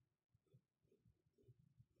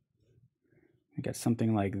 we got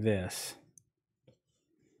something like this.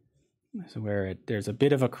 So where there's a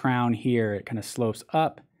bit of a crown here, it kind of slopes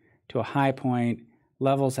up to a high point,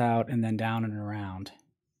 levels out, and then down and around.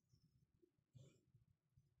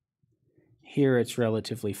 Here it's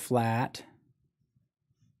relatively flat.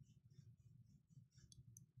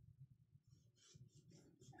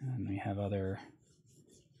 And we have other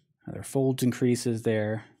folds and creases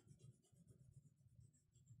there.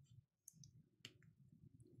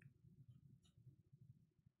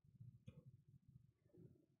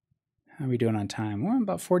 How are we doing on time? We're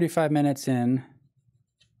about 45 minutes in.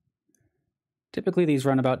 Typically these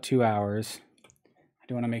run about 2 hours. I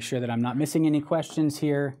do want to make sure that I'm not missing any questions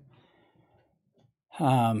here.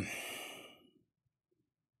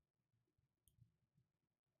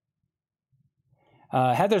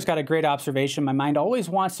 Heather's got a great observation. My mind always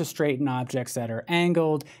wants to straighten objects that are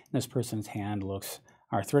angled. And this person's hand looks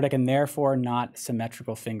arthritic and therefore not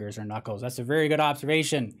symmetrical fingers or knuckles. That's a very good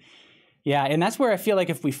observation. Yeah, and that's where I feel like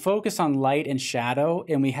if we focus on light and shadow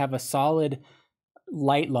and we have a solid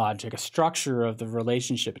light logic, a structure of the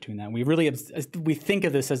relationship between them. We think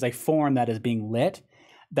of this as a form that is being lit.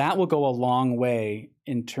 That will go a long way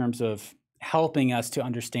in terms of helping us to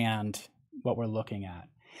understand what we're looking at.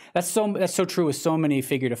 That's so true with so many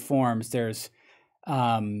figurative forms. They're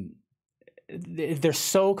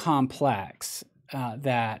so complex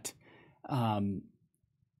that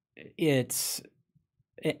it's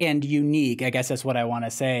and unique. I guess that's what I want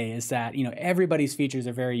to say, is that everybody's features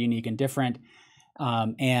are very unique and different,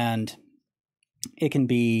 and it can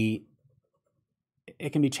be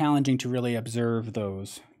challenging to really observe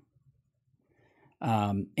those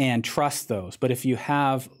and trust those. But if you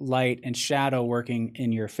have light and shadow working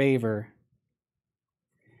in your favor,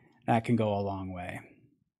 that can go a long way.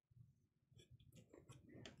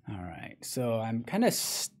 All right, so I'm kind of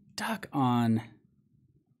stuck on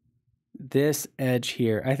this edge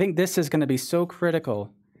here. I think this is going to be so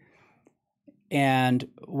critical. And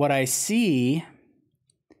what I see,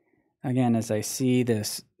 again, is I see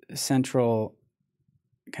this central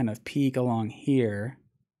kind of peak along here.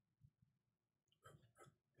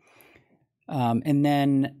 And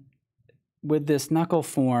then with this knuckle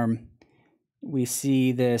form, we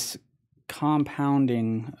see this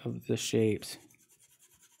compounding of the shapes.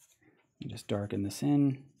 Let me just darken this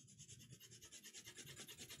in.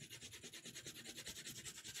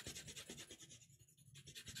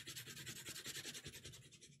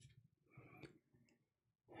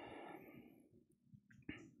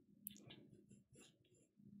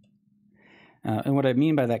 And what I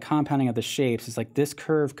mean by that compounding of the shapes is like this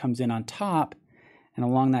curve comes in on top, and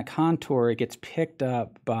along that contour, it gets picked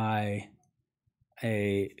up by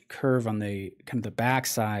a curve on the kind of the back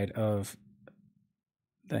side of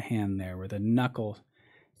the hand there, where the knuckle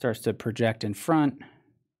starts to project in front.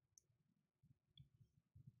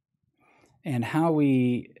 And how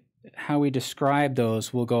we describe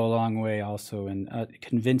those will go a long way also in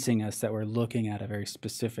convincing us that we're looking at a very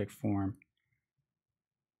specific form.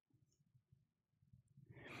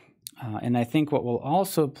 And I think what will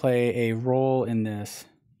also play a role in this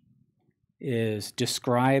is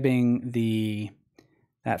describing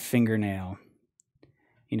that fingernail.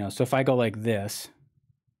 So if I go like this,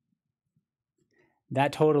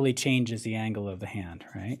 that totally changes the angle of the hand,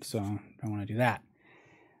 right? So I want to do that.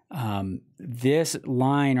 This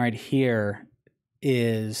line right here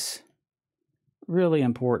is really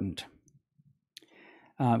important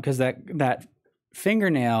because that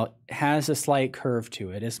fingernail has a slight curve to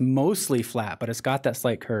it. It's mostly flat, but it's got that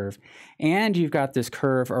slight curve. And you've got this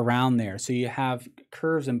curve around there. So you have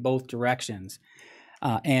curves in both directions.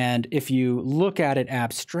 And if you look at it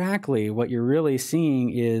abstractly, what you're really seeing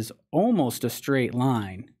is almost a straight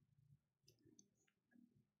line.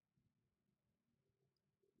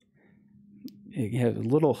 You have a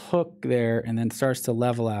little hook there and then starts to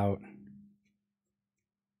level out.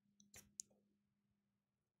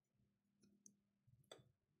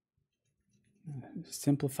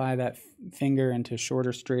 Simplify that finger into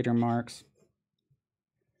shorter, straighter marks.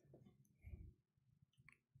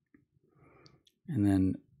 And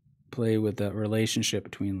then play with the relationship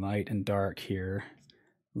between light and dark here,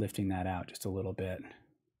 lifting that out just a little bit.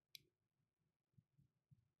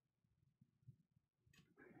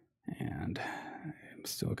 And I've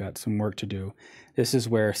still got some work to do. This is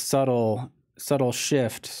where subtle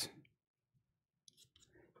shifts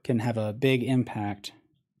can have a big impact.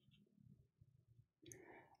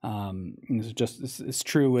 It's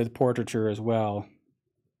true with portraiture as well.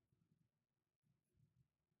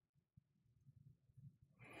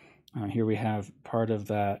 Here we have part of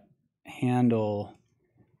that handle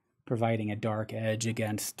providing a dark edge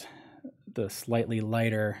against the slightly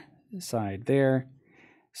lighter side there.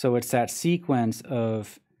 So it's that sequence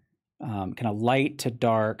of kind of light to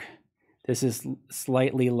dark. This is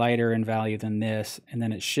slightly lighter in value than this, and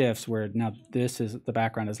then it shifts where now the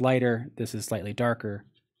background is lighter, this is slightly darker.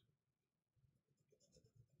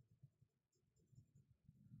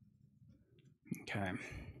 Okay.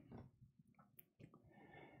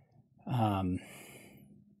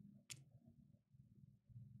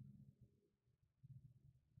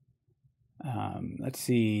 Let's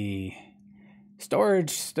see.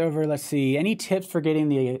 Storage over, let's see. Any tips for getting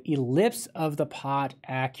the ellipse of the pot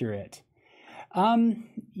accurate?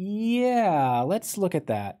 Yeah, let's look at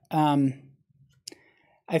that. I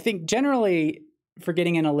think generally for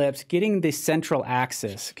getting an ellipse, getting the central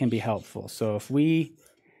axis can be helpful. So if we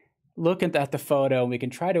look at the photo, we can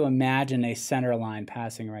try to imagine a center line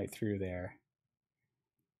passing right through there.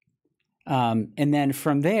 And then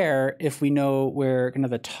from there, if we know where kind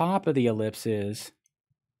of the top of the ellipse is,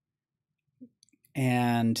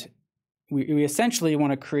 and we essentially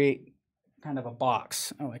want to create kind of a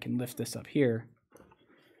box. Oh, I can lift this up here.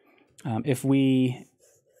 If we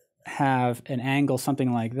have an angle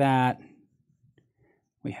something like that,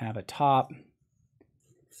 we have a top,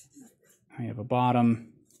 we have a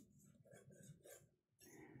bottom,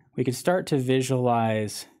 we can start to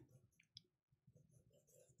visualize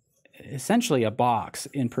essentially a box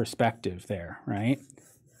in perspective there, right?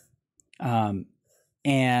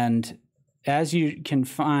 And as you can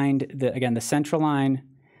find, again, the central line,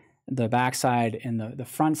 the back side, and the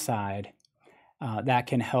front side, that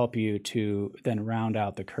can help you to then round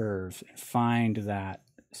out the curves and find that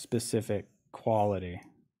specific quality.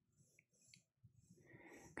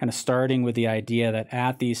 Kind of starting with the idea that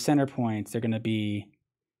at these center points, they're going to be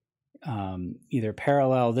either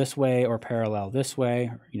parallel this way or parallel this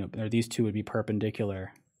way, or these two would be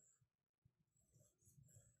perpendicular.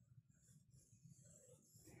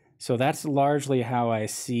 So that's largely how I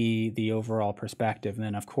see the overall perspective. And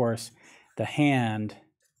then, of course, the hand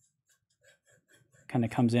kind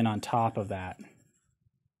of comes in on top of that.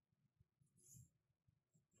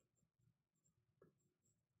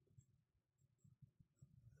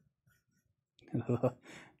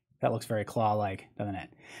 That looks very claw-like, doesn't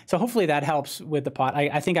it? So hopefully that helps with the pot.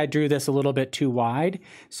 I think I drew this a little bit too wide,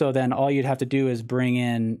 so then all you'd have to do is bring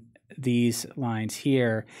in these lines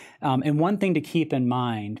here. And one thing to keep in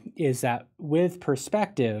mind is that with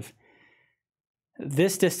perspective,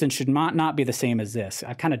 this distance should not be the same as this.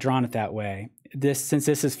 I've kind of drawn it that way. Since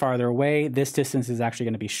this is farther away, this distance is actually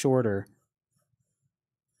going to be shorter.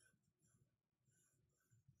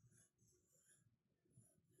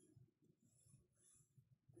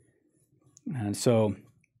 And so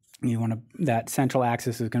you want that central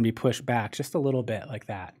axis is going to be pushed back just a little bit like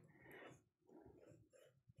that.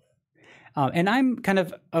 And I'm kind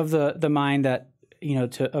of the mind that,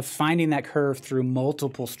 of finding that curve through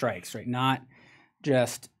multiple strikes, right? Not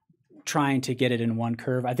just trying to get it in one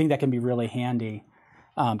curve. I think that can be really handy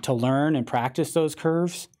to learn and practice those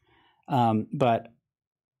curves. But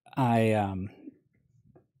I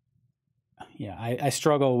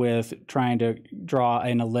struggle with trying to draw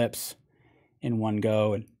an ellipse in one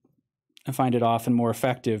go, and I find it often more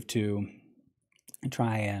effective to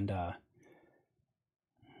try and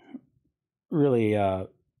really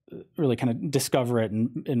kind of discover it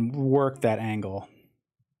and work that angle.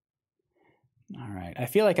 All right, I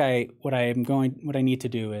feel like what I need to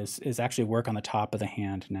do is actually work on the top of the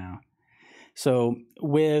hand now. So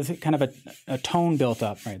with kind of a tone built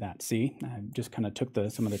up, right? See, I just kind of took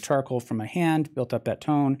some of the charcoal from my hand, built up that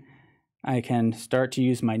tone. I can start to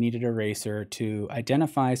use my kneaded eraser to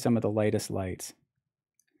identify some of the lightest lights.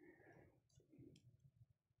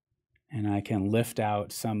 And I can lift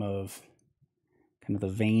out some of kind of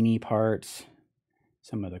the veiny parts,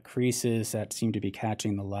 some of the creases that seem to be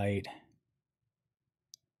catching the light.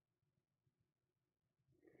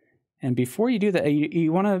 And before you do that,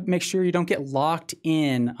 you want to make sure you don't get locked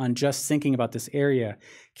in on just thinking about this area.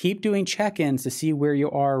 Keep doing check-ins to see where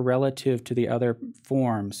you are relative to the other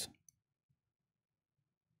forms.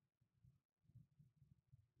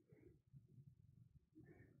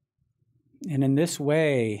 And in this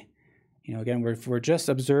way, again, we're just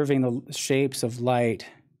observing the shapes of light.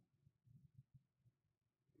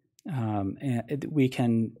 And we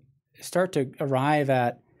can start to arrive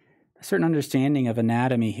at a certain understanding of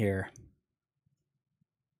anatomy here.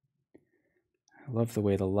 I love the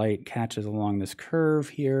way the light catches along this curve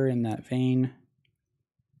here in that vein.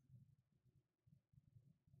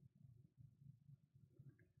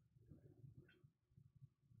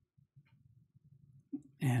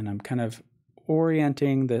 And I'm kind of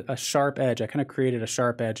orienting a sharp edge. I kind of created a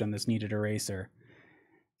sharp edge on this kneaded eraser.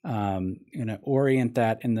 I'm going to orient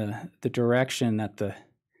that in the direction that the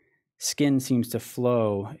skin seems to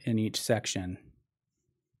flow in each section.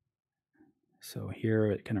 So here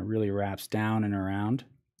it kind of really wraps down and around.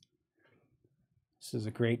 This is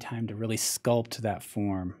a great time to really sculpt that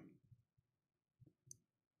form.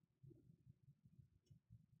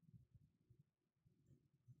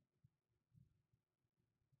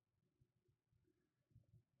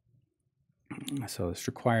 So it's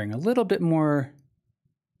requiring a little bit more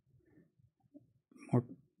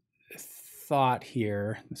thought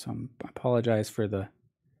here. So I apologize for the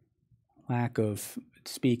lack of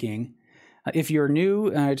speaking. If you're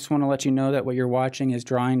new, I just want to let you know that what you're watching is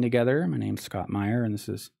Drawing Together. My name's Scott Maier, and this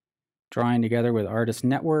is Drawing Together with Artist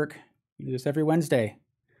Network. We do this every Wednesday.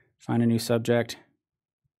 Find a new subject.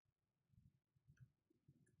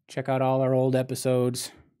 Check out all our old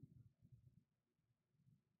episodes.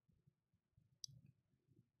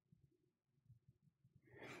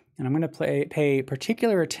 And I'm going to pay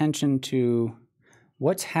particular attention to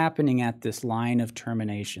what's happening at this line of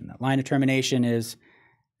termination. That line of termination is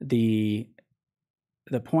the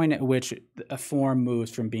the point at which a form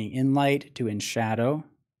moves from being in light to in shadow.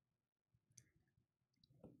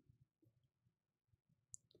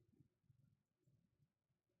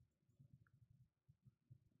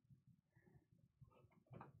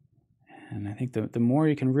 And I think the more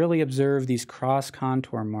you can really observe these cross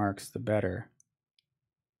contour marks, the better.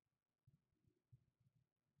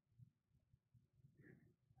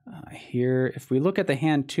 Here, if we look at the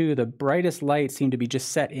hand too, the brightest light seem to be just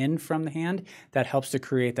set in from the hand. That helps to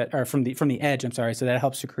create that, or from the edge, I'm sorry. So that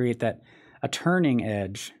helps to create that, a turning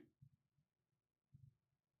edge.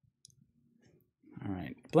 All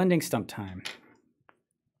right, blending stump time.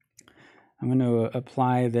 I'm going to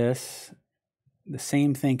apply this, the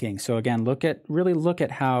same thinking. So again, really look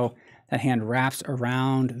at how that hand wraps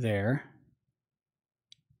around there.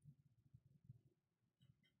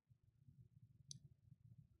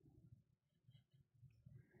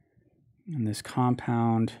 And this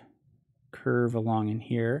compound curve along in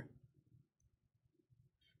here.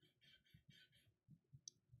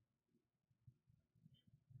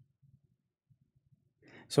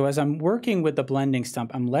 So as I'm working with the blending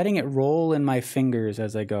stump, I'm letting it roll in my fingers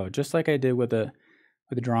as I go, just like I did with the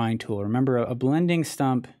drawing tool. Remember, a blending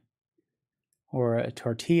stump or a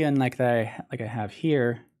tortilla like I have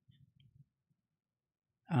here,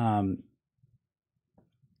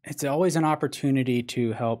 it's always an opportunity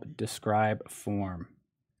to help describe form.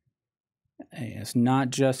 It's not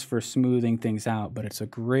just for smoothing things out, but it's a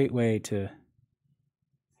great way to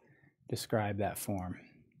describe that form.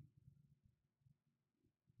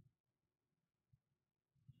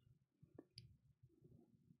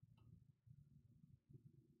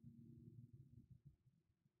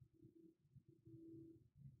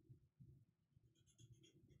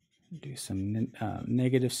 Do some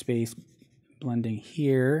negative space blending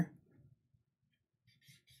here.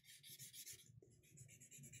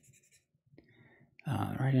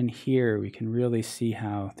 Right in here, we can really see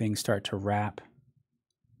how things start to wrap.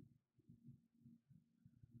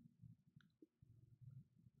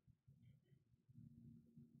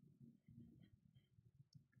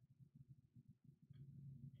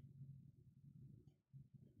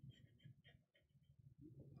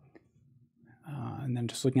 And then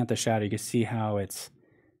just looking at the shadow, you can see how it's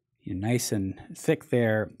nice and thick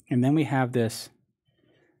there. And then we have this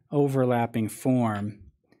overlapping form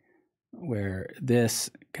where this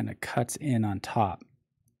kind of cuts in on top.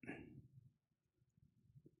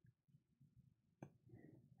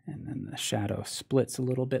 And then the shadow splits a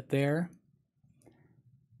little bit there.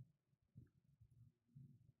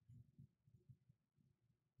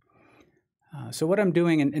 So what I'm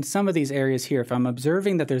doing in some of these areas here, if I'm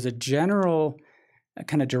observing that there's a general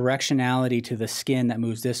kind of directionality to the skin that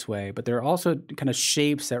moves this way, but there are also kind of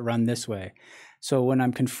shapes that run this way. So when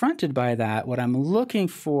I'm confronted by that, what I'm looking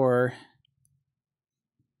for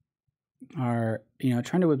are,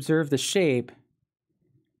 trying to observe the shape.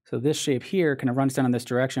 So this shape here kind of runs down in this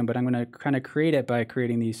direction, but I'm going to kind of create it by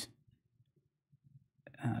creating these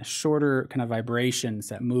shorter kind of vibrations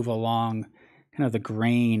that move along kind of the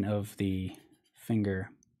grain of the finger.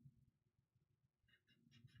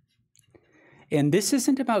 And this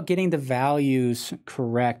isn't about getting the values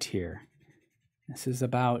correct here. This is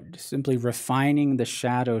about simply refining the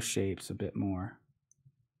shadow shapes a bit more.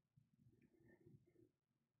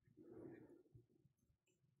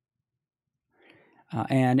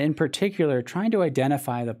 And in particular, trying to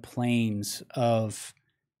identify the planes of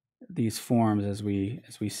these forms as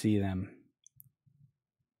we see them.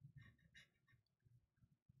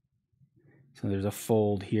 So there's a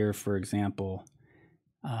fold here, for example.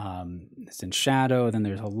 It's in shadow, then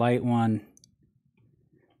there's a light one,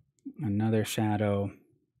 another shadow,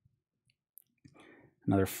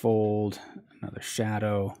 another fold, another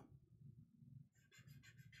shadow.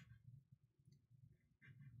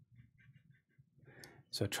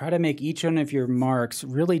 So try to make each one of your marks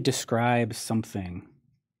really describe something.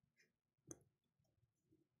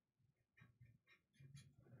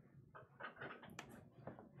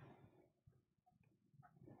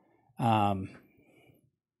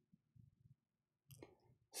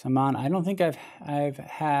 Saman, I don't think I've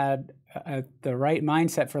had the right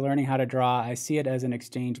mindset for learning how to draw. I see it as an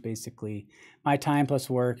exchange, basically. My time plus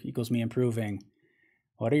work equals me improving.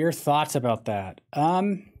 What are your thoughts about that?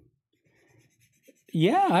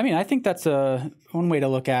 Yeah, I mean, I think that's one way to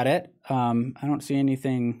look at it. I don't see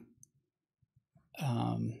anything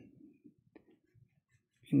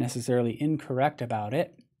necessarily incorrect about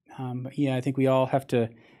it. But yeah, I think we all have to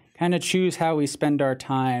kind of choose how we spend our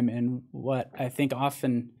time, and what I think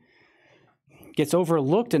often gets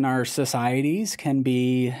overlooked in our societies can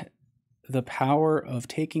be the power of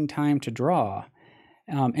taking time to draw.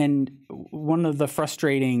 And one of the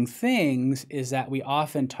frustrating things is that we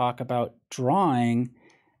often talk about drawing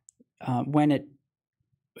when it,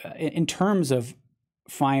 in terms of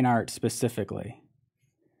fine art specifically,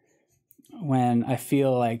 when I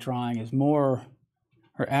feel like drawing is more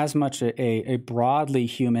or as much a broadly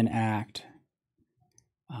human act,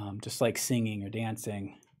 just like singing or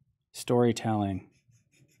dancing, storytelling.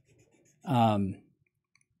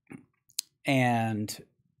 And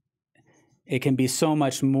it can be so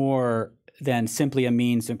much more than simply a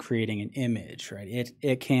means of creating an image, right?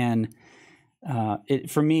 It can,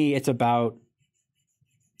 for me, it's about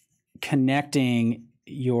connecting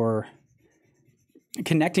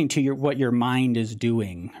to what your mind is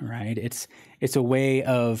doing, right? It's a way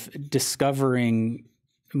of discovering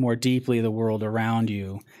more deeply the world around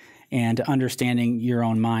you and understanding your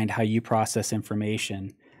own mind, how you process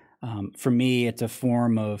information. For me, it's a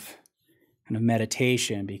form of kind of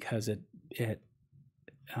meditation because it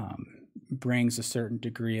brings a certain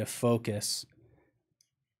degree of focus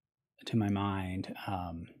to my mind.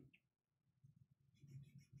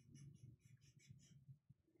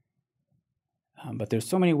 But there's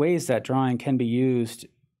so many ways that drawing can be used,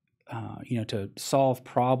 to solve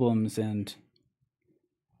problems and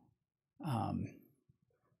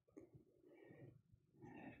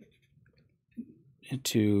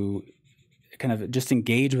to kind of just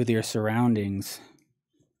engage with your surroundings.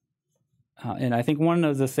 And I think one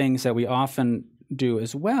of the things that we often do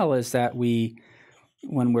as well is that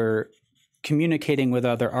when we're communicating with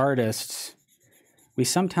other artists, we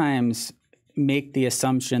sometimes make the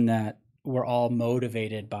assumption that we're all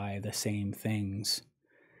motivated by the same things.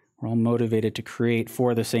 We're all motivated to create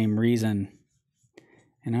for the same reason.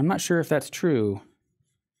 And I'm not sure if that's true.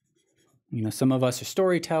 Some of us are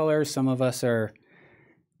storytellers, some of us are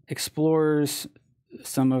explorers,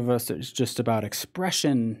 some of us it's just about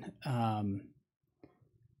expression.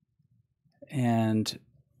 And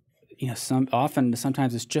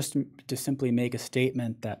sometimes it's just to simply make a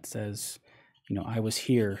statement that says, I was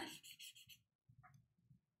here.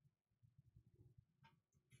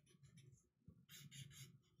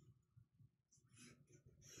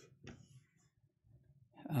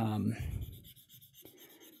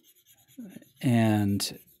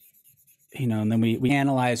 And then we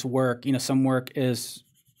analyze work. Some work is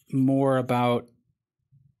more about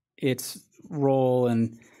its role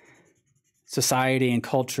in society and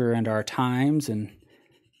culture and our times, and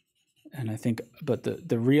I think, but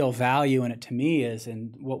the real value in it to me is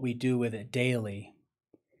in what we do with it daily.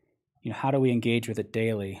 How do we engage with it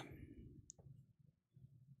daily?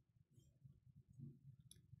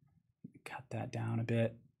 Cut that down a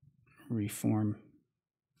bit, reform.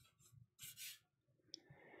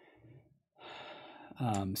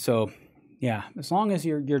 So yeah, as long as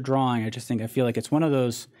you're drawing, I feel like it's one of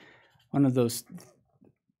those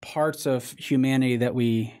parts of humanity that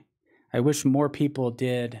I wish more people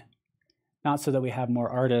did, not so that we have more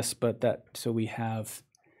artists, but that so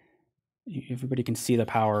everybody can see the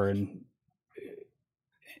power and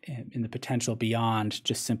the potential beyond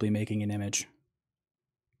just simply making an image.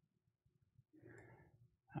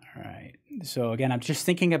 All right. So again, I'm just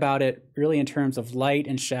thinking about it really in terms of light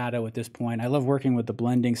and shadow at this point. I love working with the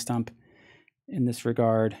blending stump in this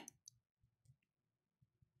regard.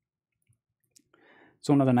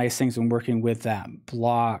 So one of the nice things when working with that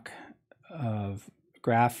block of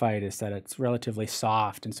graphite is that it's relatively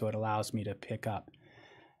soft, and so it allows me to pick up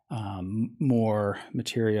more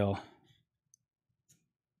material.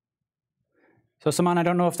 So Saman, I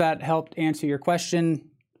don't know if that helped answer your question,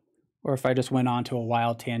 or if I just went on to a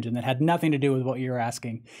wild tangent that had nothing to do with what you were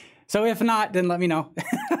asking. So if not, then let me know.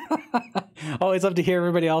 Always love to hear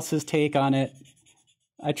everybody else's take on it.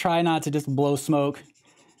 I try not to just blow smoke,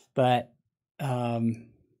 but it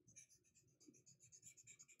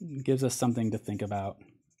gives us something to think about.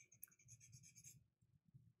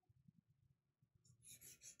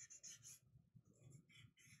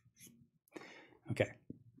 Okay.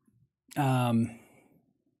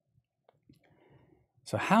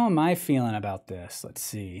 So how am I feeling about this? Let's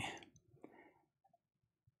see.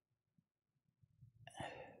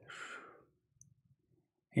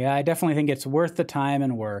 Yeah, I definitely think it's worth the time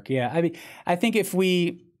and work. Yeah, I mean, I think if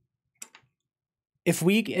we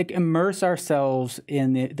immerse ourselves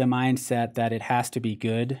in the mindset that it has to be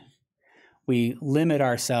good, we limit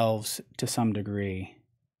ourselves to some degree.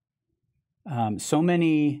 So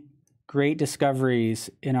many great discoveries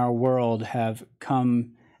in our world have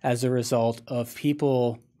come as a result of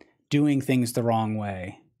people doing things the wrong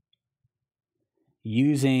way,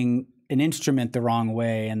 using an instrument the wrong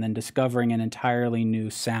way, and then discovering an entirely new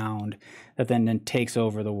sound that then takes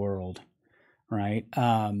over the world, right?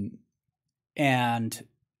 And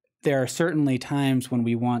there are certainly times when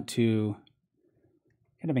we want to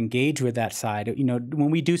kind of engage with that side. You know,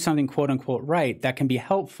 when we do something quote unquote right, that can be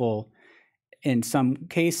helpful in some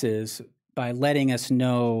cases by letting us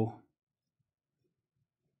know,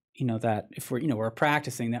 you know, that if we're, you know, we're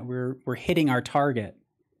practicing, that we're hitting our target.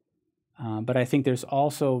 But I think there's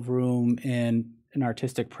also room in an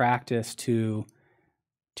artistic practice to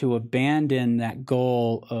abandon that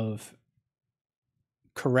goal of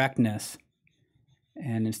correctness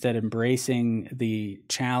and instead embracing the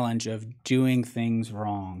challenge of doing things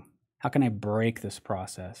wrong. How can I break this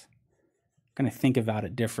process? How can I think about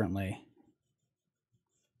it differently?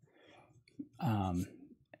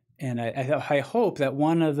 And I hope that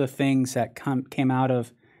one of the things that came out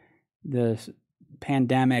of the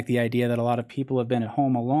pandemic, the idea that a lot of people have been at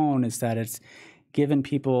home alone, is that it's given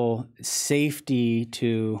people safety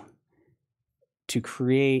to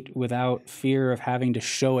create without fear of having to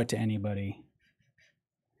show it to anybody.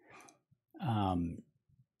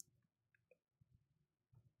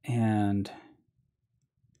 And,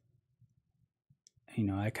 you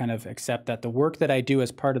know, I kind of accept that the work that I do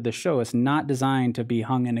as part of the show is not designed to be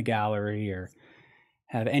hung in a gallery or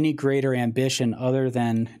have any greater ambition other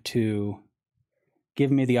than to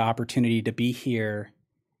give me the opportunity to be here,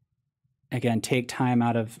 again, take time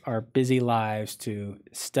out of our busy lives to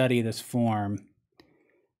study this form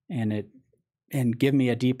and give me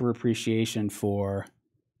a deeper appreciation for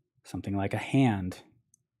something like a hand.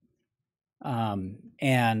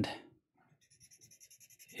 And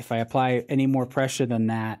if I apply any more pressure than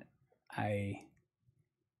that, I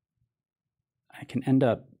can end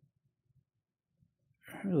up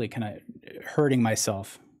really kind of hurting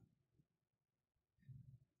myself.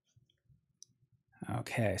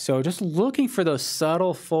 Okay, so just looking for those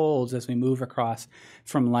subtle folds as we move across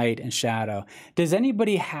from light and shadow. Does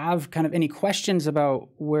anybody have kind of any questions about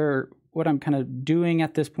what I'm kind of doing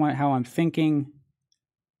at this point, how I'm thinking?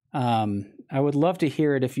 I would love to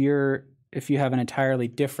hear it if you have an entirely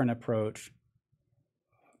different approach.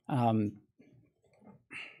 As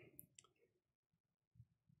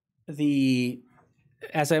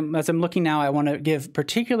I'm looking now, I want to give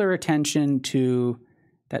particular attention to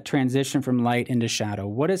that transition from light into shadow.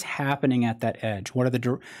 What is happening at that edge?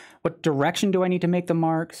 What direction do I need to make the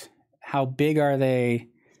marks? How big are they?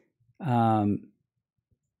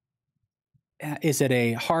 Is it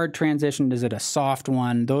a hard transition? Is it a soft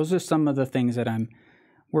one? Those are some of the things that I'm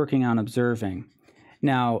working on observing.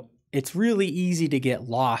 Now, it's really easy to get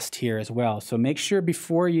lost here as well. So make sure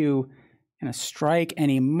before you kind of strike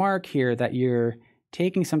any mark here that you're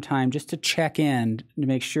taking some time just to check in to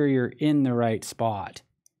make sure you're in the right spot.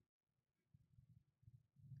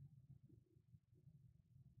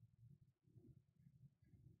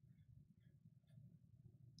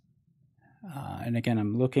 And again,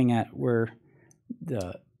 I'm looking at where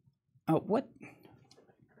what?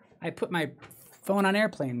 I put my phone on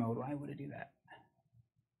airplane mode. Why would I do that?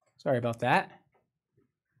 Sorry about that.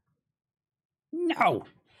 No.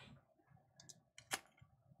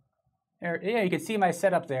 There, yeah, you can see my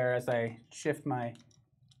setup there as I shift my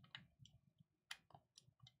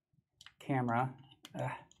camera.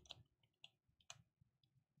 Are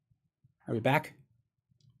we back?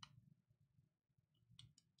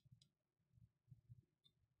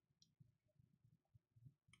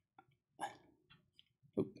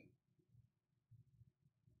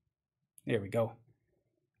 There we go.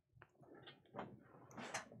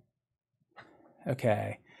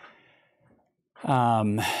 Okay.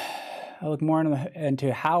 I'll look more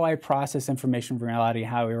into how I process information from reality,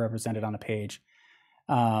 how we represent it on a page.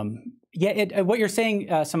 What you're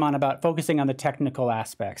saying, Saman, about focusing on the technical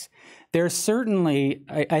aspects, there's certainly,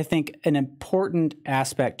 I think, an important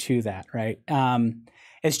aspect to that, right?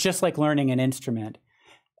 It's just like learning an instrument.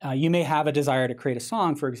 You may have a desire to create a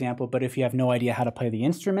song, for example, but if you have no idea how to play the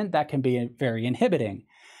instrument, that can be very inhibiting.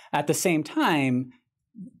 At the same time,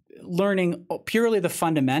 learning purely the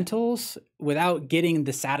fundamentals without getting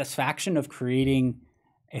the satisfaction of creating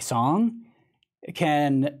a song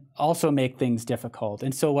can also make things difficult.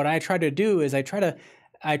 And so what I try to do is I try to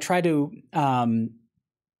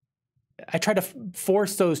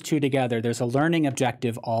force those two together. There's a learning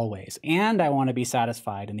objective always, and I want to be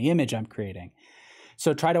satisfied in the image I'm creating.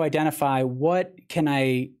 So try to identify what can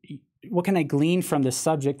I glean from this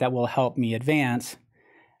subject that will help me advance.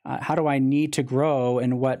 How do I need to grow,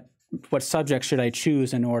 and what subject should I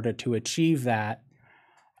choose in order to achieve that?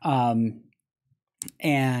 And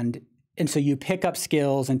so you pick up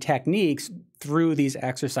skills and techniques through these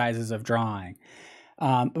exercises of drawing.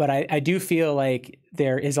 But I do feel like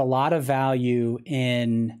there is a lot of value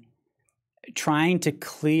in trying to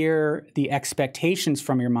clear the expectations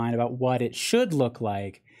from your mind about what it should look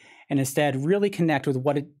like, and instead really connect with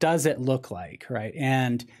what it doesn't look like, right?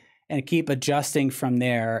 And keep adjusting from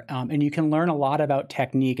there. And you can learn a lot about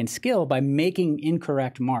technique and skill by making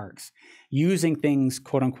incorrect marks, using things,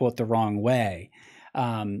 quote unquote, the wrong way.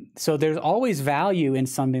 So there's always value in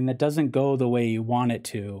something that doesn't go the way you want it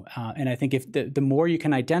to. And I think if the more you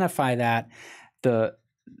can identify that, the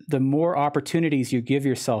more opportunities you give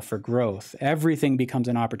yourself for growth. Everything becomes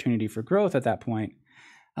an opportunity for growth at that point.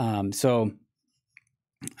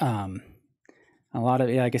 A lot of,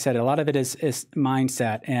 like I said, a lot of it is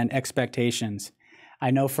mindset and expectations.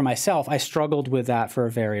 I know for myself, I struggled with that for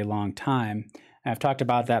a very long time. I've talked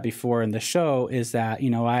about that before in the show, is that,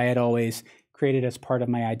 I had always created as part of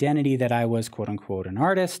my identity that I was, quote unquote, an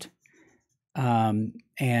artist, and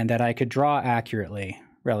that I could draw accurately,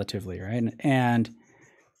 relatively, right? And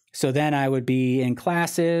so then I would be in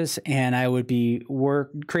classes and I would be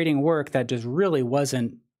creating work that just really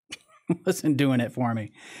wasn't doing it for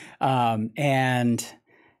me. And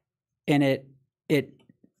it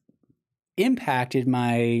impacted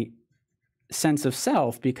my sense of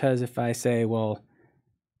self, because if I say, well,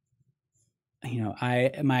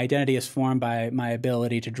 my identity is formed by my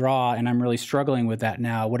ability to draw, and I'm really struggling with that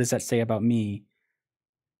now, what does that say about me?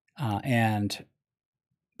 And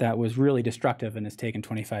that was really destructive, and it's taken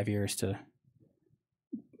 25 years to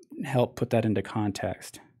help put that into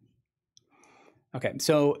context. Okay,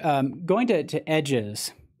 so going to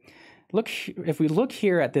edges, if we look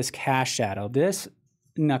here at this cast shadow, this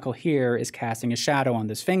knuckle here is casting a shadow on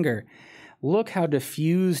this finger. Look how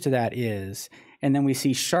diffused that is. And then we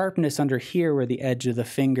see sharpness under here where the edge of the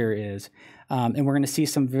finger is. And we're going to see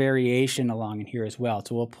some variation along in here as well.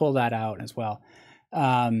 So we'll pull that out as well.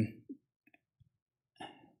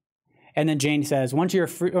 And then Jane says, once you're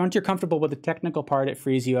comfortable with the technical part, it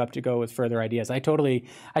frees you up to go with further ideas. I totally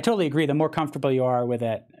agree. The more comfortable you are with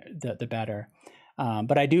it, the better.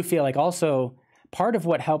 But I do feel like also part of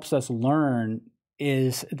what helps us learn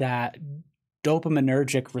is that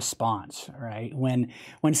dopaminergic response, right? When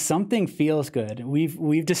something feels good,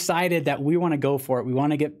 we've decided that we want to go for it. We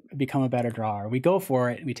want to become a better drawer. We go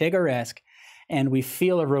for it. We take a risk, and we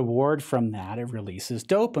feel a reward from that. It releases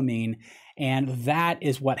dopamine. And that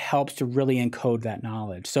is what helps to really encode that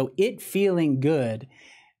knowledge. So it feeling good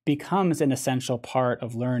becomes an essential part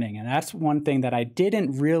of learning. And that's one thing that I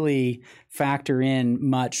didn't really factor in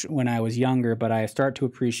much when I was younger, but I start to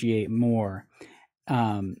appreciate more.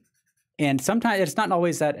 And sometimes it's not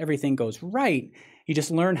always that everything goes right. You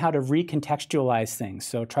just learn how to recontextualize things.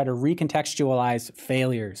 So try to recontextualize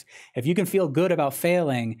failures. If you can feel good about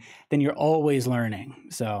failing, then you're always learning.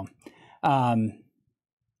 So, all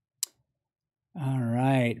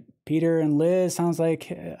right, Peter and Liz, sounds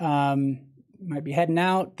like might be heading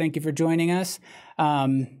out. Thank you for joining us.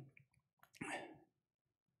 Let's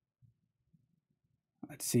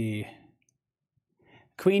see.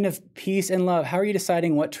 Queen of Peace and Love, how are you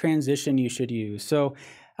deciding what transition you should use? So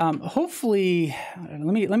hopefully,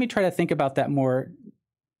 let me try to think about that more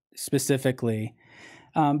specifically.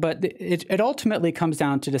 But it ultimately comes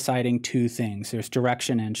down to deciding two things. There's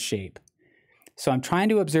direction and shape. So I'm trying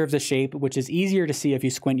to observe the shape, which is easier to see if you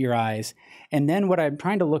squint your eyes. And then what I'm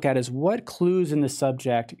trying to look at is what clues in the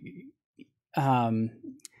subject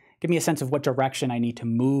give me a sense of what direction I need to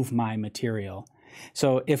move my material.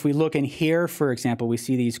 So if we look in here, for example, we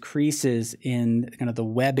see these creases in kind of the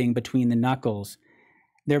webbing between the knuckles.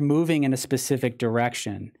 They're moving in a specific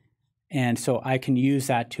direction. And so I can use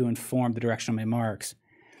that to inform the direction of my marks.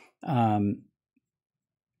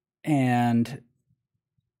 And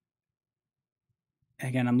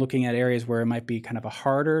again, I'm looking at areas where it might be kind of a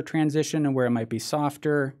harder transition and where it might be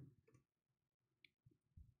softer.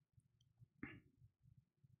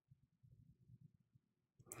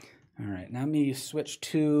 All right, now let me switch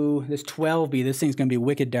to this 12B. This thing's going to be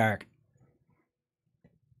wicked dark.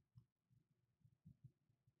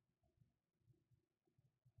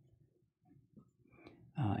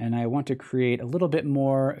 And I want to create a little bit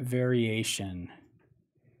more variation,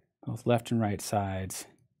 both left and right sides.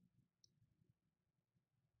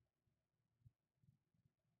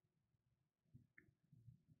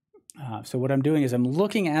 So what I'm doing is I'm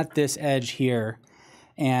looking at this edge here,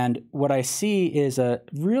 and what I see is a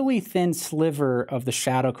really thin sliver of the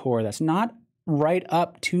shadow core that's not right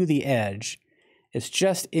up to the edge. It's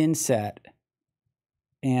just inset.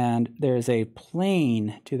 And there's a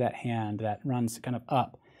plane to that hand that runs kind of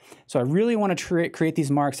up. So I really want to create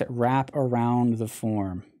these marks that wrap around the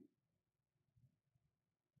form.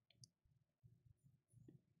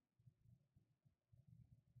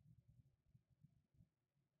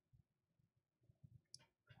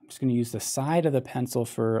 just going to use the side of the pencil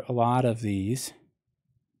for a lot of these.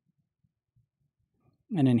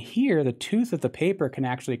 And in here, the tooth of the paper can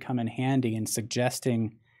actually come in handy in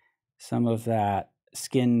suggesting some of that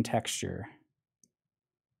skin texture.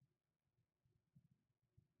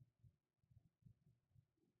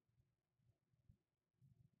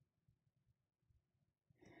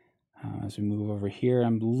 As we move over here,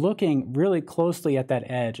 I'm looking really closely at that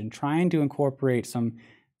edge and trying to incorporate some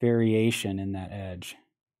variation in that edge.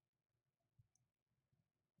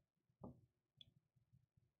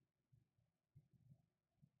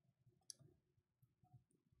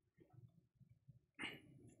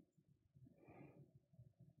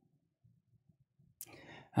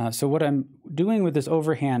 So what I'm doing with this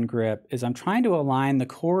overhand grip is I'm trying to align the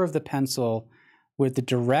core of the pencil with the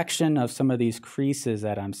direction of some of these creases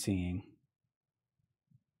that I'm seeing.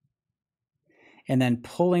 And then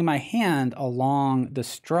pulling my hand along the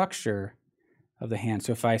structure of the hand.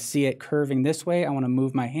 So if I see it curving this way, I want to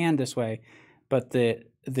move my hand this way, but the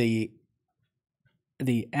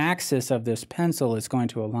axis of this pencil is going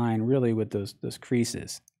to align really with those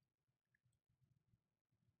creases.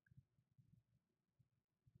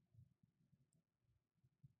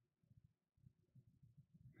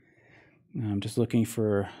 I'm just looking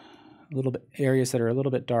for a little bit areas that are a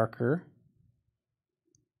little bit darker.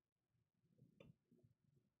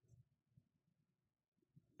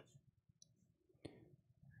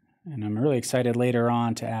 And I'm really excited later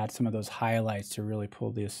on to add some of those highlights to really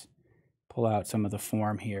pull out some of the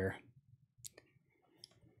form here.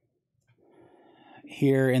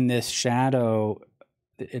 Here in this shadow,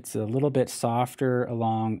 it's a little bit softer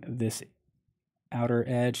along this outer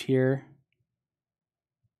edge here.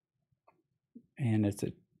 And it's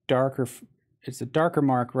a darker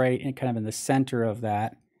mark right in kind of in the center of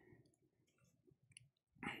that.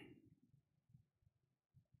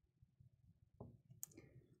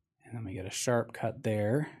 And then we get a sharp cut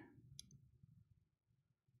there.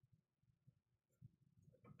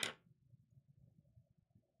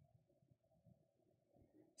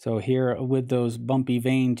 So here with those bumpy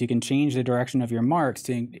veins, you can change the direction of your marks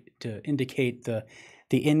to indicate the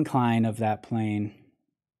incline of that plane.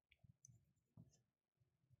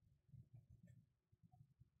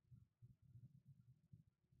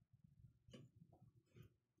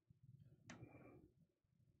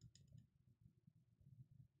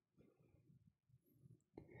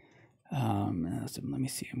 So let me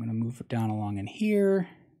see, I'm going to move it down along in here.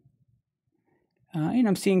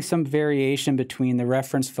 I'm seeing some variation between the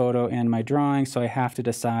reference photo and my drawing, so I have to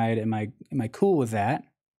decide, am I cool with that?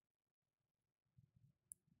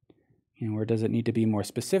 Or does it need to be more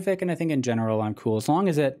specific? And I think in general I'm cool as long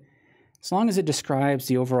as it describes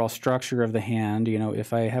the overall structure of the hand.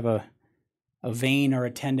 If I have a vein or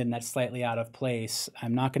a tendon that's slightly out of place,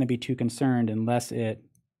 I'm not going to be too concerned unless it's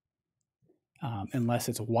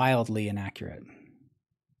wildly inaccurate.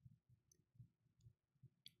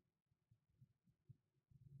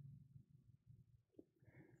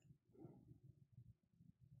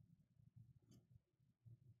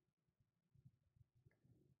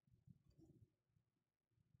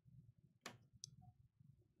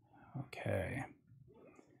 Okay.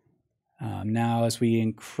 Now as we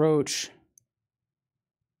encroach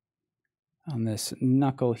on this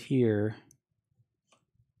knuckle here,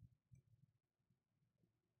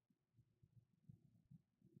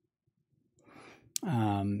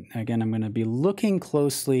 again, I'm going to be looking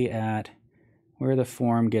closely at where the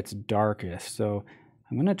form gets darkest. So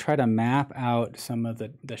I'm going to try to map out some of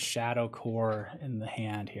the shadow core in the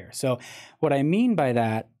hand here. So what I mean by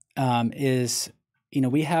that is,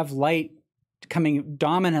 we have light coming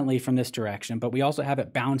dominantly from this direction, but we also have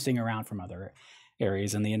it bouncing around from other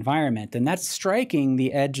areas in the environment. And that's striking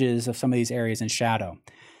the edges of some of these areas in shadow.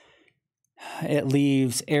 It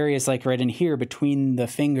leaves areas like right in here between the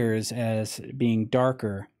fingers as being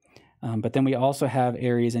darker. But then we also have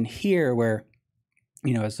areas in here where,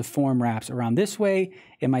 as the form wraps around this way,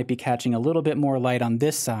 it might be catching a little bit more light on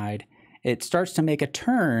this side. It starts to make a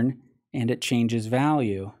turn and it changes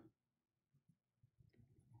value.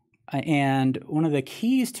 And one of the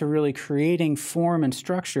keys to really creating form and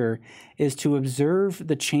structure is to observe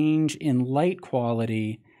the change in light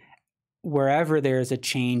quality wherever there is a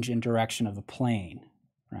change in direction of the plane,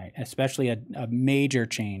 right? Especially a major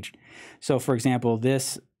change. So for example,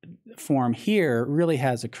 this form here really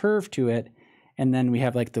has a curve to it, and then we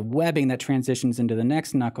have like the webbing that transitions into the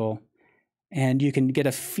next knuckle, and you can get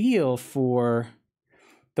a feel for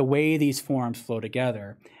the way these forms flow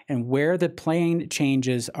together. And where the plane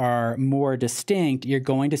changes are more distinct, you're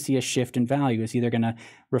going to see a shift in value. It's either going to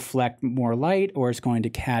reflect more light or it's going to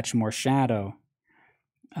catch more shadow.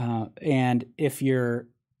 And if you're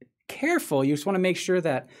careful. You just want to make sure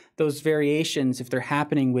that those variations, if they're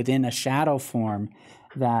happening within a shadow form,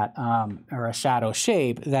 that or a shadow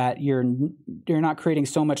shape, that you're not creating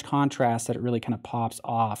so much contrast that it really kind of pops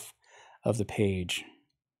off of the page.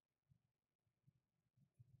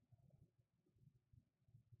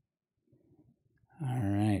 All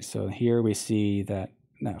right, so here we see that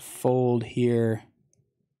fold here.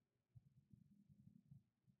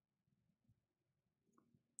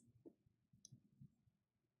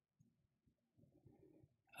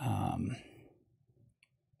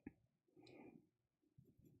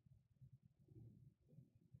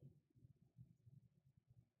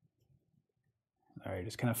 All right,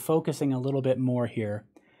 just kind of focusing a little bit more here.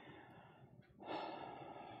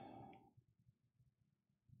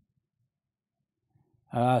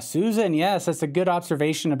 Susan, yes, that's a good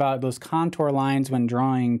observation about those contour lines when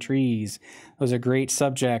drawing trees. Those are great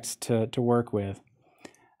subjects to work with.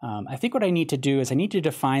 I think what I need to do is I need to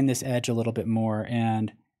define this edge a little bit more,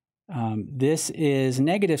 and this is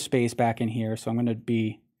negative space back in here, so I'm going to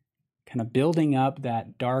be kind of building up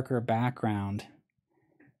that darker background.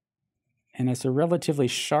 And it's a relatively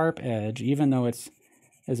sharp edge, even though it's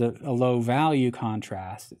a low value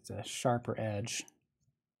contrast. It's a sharper edge.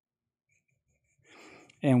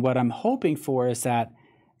 And what I'm hoping for is that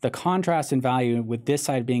the contrast in value with this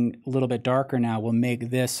side being a little bit darker now will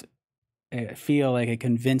make this feel like a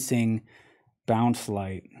convincing bounce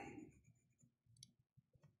light.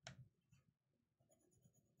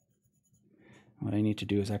 What I need to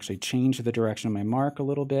do is actually change the direction of my mark a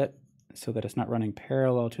little bit so that it's not running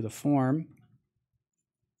parallel to the form.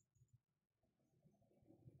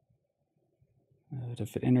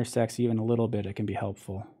 If it intersects even a little bit, it can be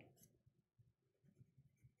helpful.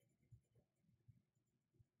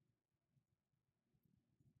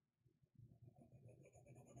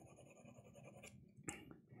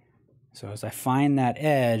 So as I find that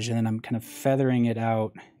edge, and then I'm kind of feathering it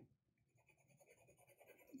out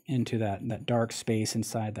into that dark space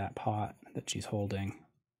inside that pot that she's holding.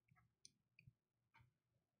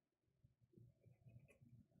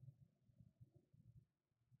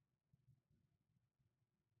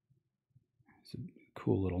 It's a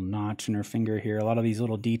cool little notch in her finger here, a lot of these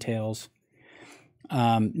little details.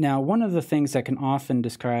 Now, one of the things that can often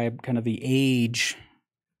describe kind of the age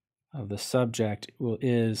of the subject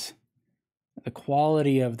is the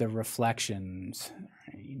quality of the reflections.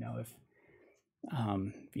 You know, if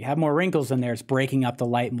you have more wrinkles in there, it's breaking up the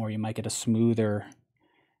light more. You might get a smoother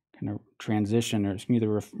kind of transition or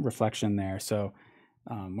smoother reflection there. So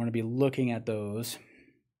we're going to be looking at those.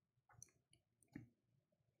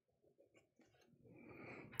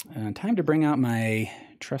 Time to bring out my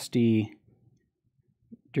trusty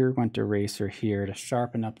Derwent eraser here to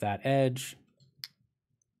sharpen up that edge.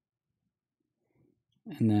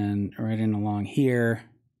 And then right in along here.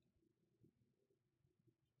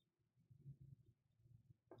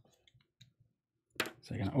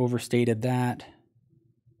 So I kind of overstated that.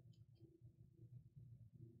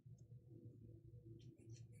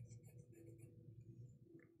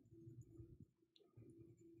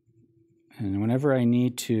 And whenever I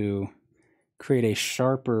need to create a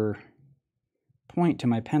sharper point to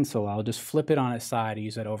my pencil, I'll just flip it on its side and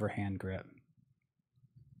use that overhand grip.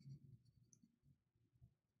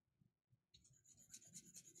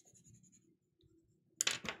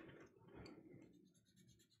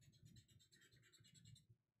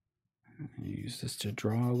 Use this to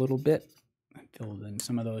draw a little bit, fill in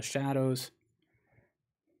some of those shadows.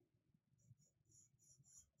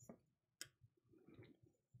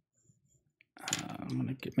 I'm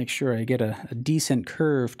going to make sure I get a decent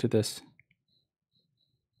curve to this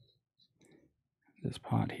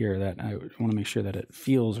pot here. That I want to make sure that it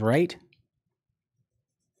feels right.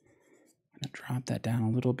 I'm going to drop that down a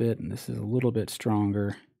little bit, and this is a little bit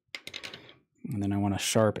stronger. And then I want a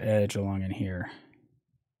sharp edge along in here.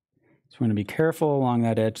 So I'm going to be careful along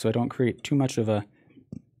that edge so I don't create too much of a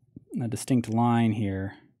distinct line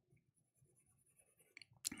here.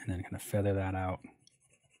 And then kind of feather that out.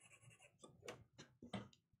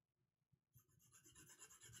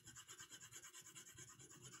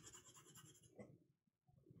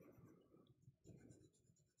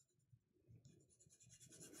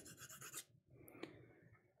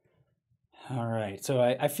 All right, so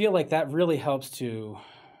I feel like that really helps to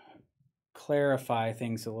clarify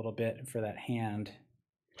things a little bit for that hand.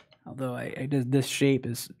 Although this shape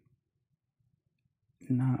is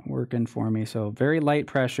not working for me, so very light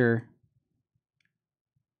pressure.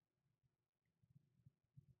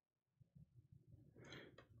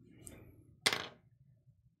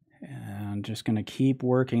 And I'm just going to keep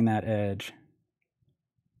working that edge.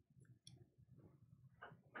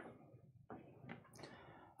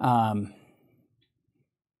 Jane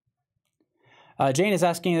is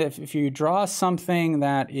asking if you draw something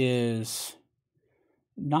that is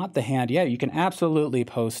not the hand, yeah, you can absolutely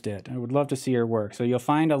post it. I would love to see your work. So you'll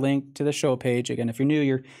find a link to the show page. Again, if you're new,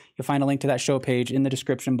 you'll find a link to that show page in the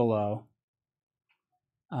description below.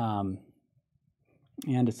 And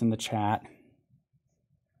it's in the chat.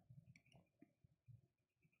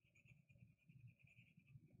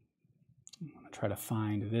 I'm going to try to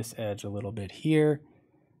find this edge a little bit here.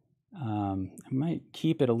 I might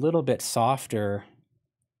keep it a little bit softer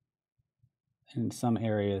in some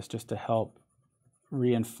areas just to help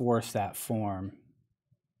reinforce that form.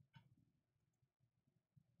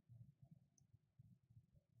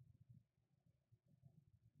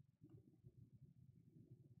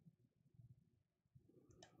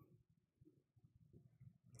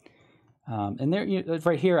 And there,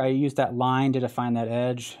 right here, I used that line to define that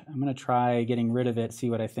edge. I'm going to try getting rid of it, see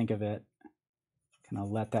what I think of it. Kind of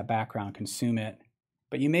let that background consume it.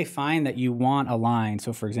 But you may find that you want a line.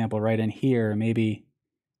 So for example, right in here, maybe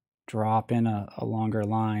drop in a longer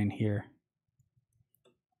line here.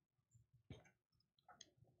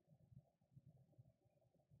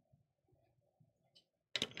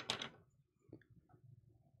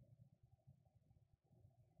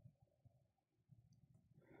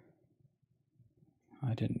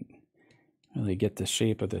 I didn't really get the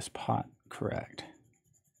shape of this pot correct.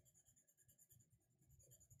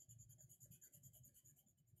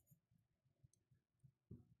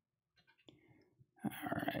 All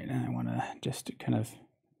right, and I want to just kind of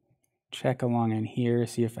check along in here,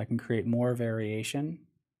 see if I can create more variation.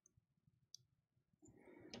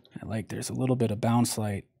 I like there's a little bit of bounce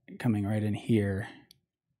light coming right in here.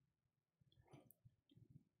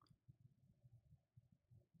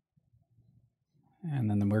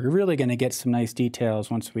 And then we're really going to get some nice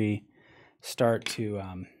details once we start to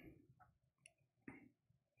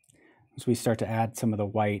add some of the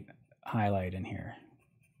white highlight in here.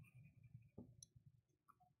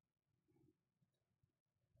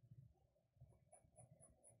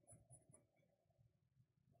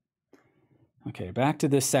 Okay, back to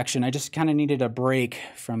this section. I just kind of needed a break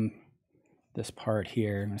from this part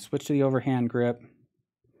here. I'm going to switch to the overhand grip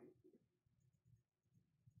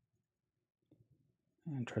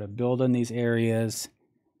and try to build in these areas.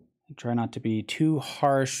 Try not to be too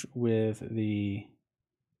harsh with the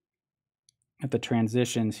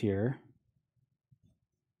transitions here,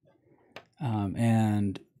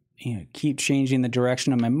 and keep changing the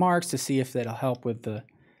direction of my marks to see if that'll help with the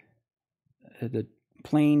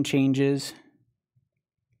plane changes.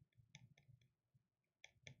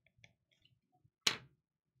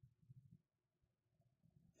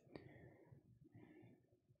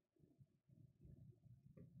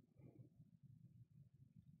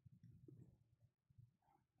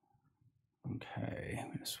 Okay, I'm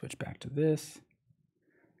going to switch back to this.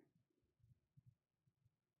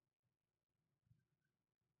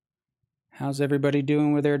 How's everybody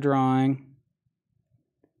doing with their drawing?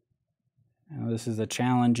 I know this is a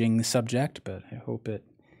challenging subject, but I hope it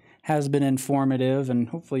has been informative, and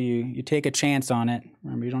hopefully you take a chance on it.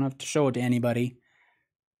 Remember, you don't have to show it to anybody.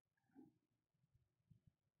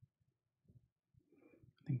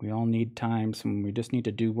 I think we all need times when we just need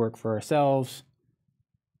to do work for ourselves.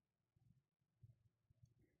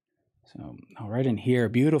 So right in here,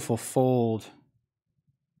 beautiful fold.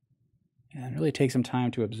 And really take some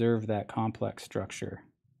time to observe that complex structure.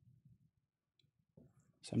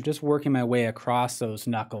 So I'm just working my way across those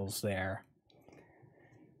knuckles there.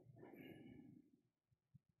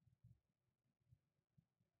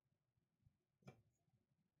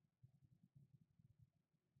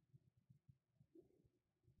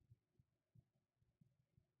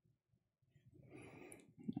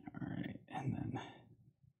 All right, and then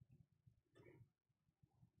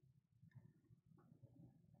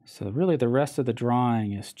so really the rest of the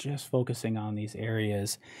drawing is just focusing on these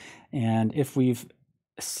areas. And if we've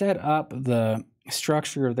set up the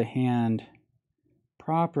structure of the hand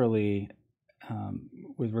properly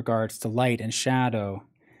with regards to light and shadow,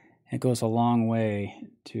 it goes a long way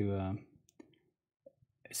to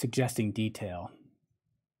suggesting detail.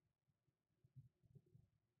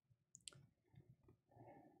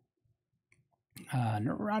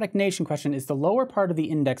 Neurotic Nation question, is the lower part of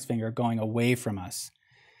the index finger going away from us?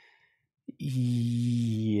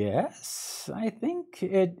 Yes, I think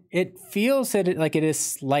it feels like it is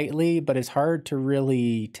slightly, but it's hard to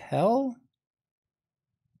really tell.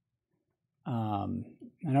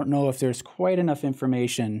 I don't know if there's quite enough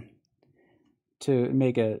information to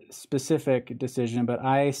make a specific decision, but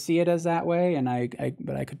I see it as that way, and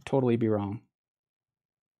but I could totally be wrong.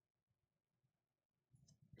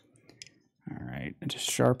 All right, and just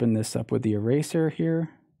sharpen this up with the eraser here.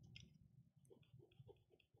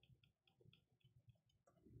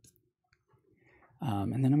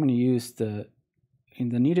 And then I'm going to use the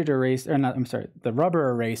kneaded eraser, or not, I'm sorry, the rubber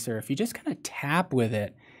eraser. If you just kind of tap with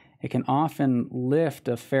it, it can often lift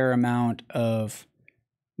a fair amount of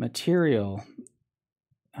material,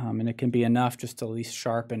 and it can be enough just to at least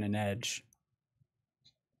sharpen an edge.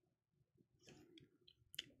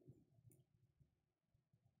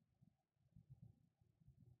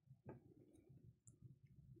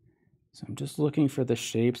 So I'm just looking for the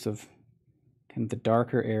shapes of kind of the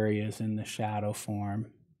darker areas in the shadow form.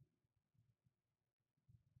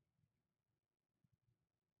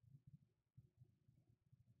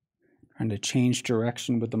 Trying to change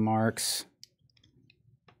direction with the marks.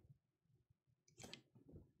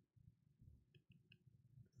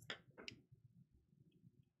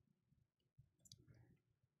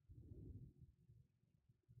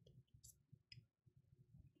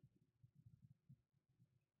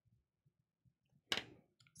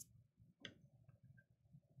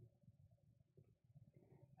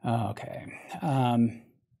 Okay.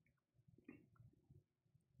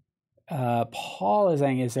 Paul is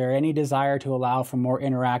saying, is there any desire to allow for more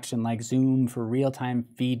interaction like Zoom for real-time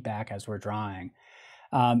feedback as we're drawing?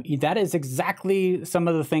 That is exactly some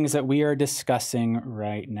of the things that we are discussing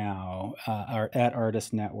right now at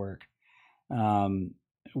Artist Network.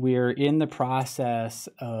 We're in the process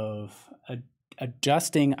of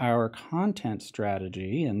adjusting our content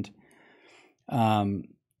strategy, and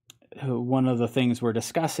one of the things we're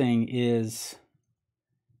discussing is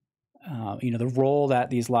the role that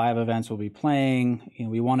these live events will be playing.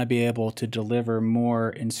 We want to be able to deliver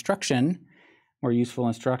more instruction, more useful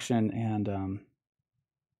instruction,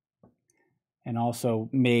 and also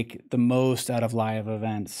make the most out of live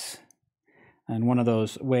events. And one of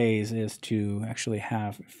those ways is to actually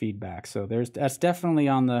have feedback. So that's definitely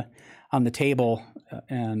on the table,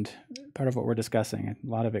 and part of what we're discussing. A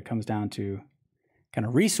lot of it comes down to kind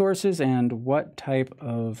of resources and what type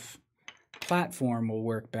of platform will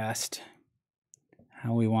work best,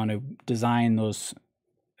 how we want to design those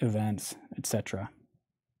events, etc.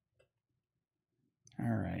 All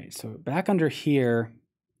right, so back under here,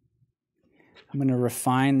 I'm going to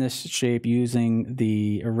refine this shape using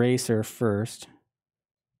the eraser first.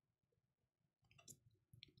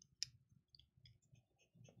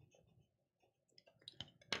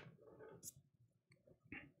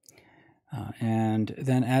 And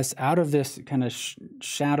then as out of this kind of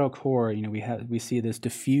shadow core, we see this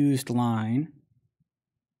diffused line,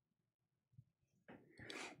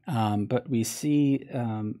 but we see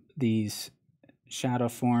these shadow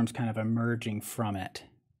forms kind of emerging from it.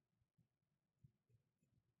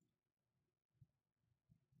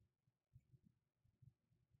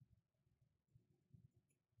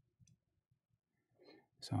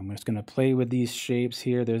 So I'm just going to play with these shapes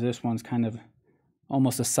here. This one's kind of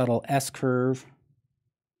almost a subtle S-curve.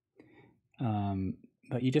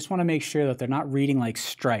 But you just want to make sure that they're not reading like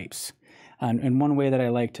stripes. And one way that I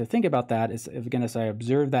like to think about that is, again, as I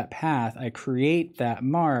observe that path, I create that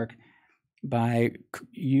mark by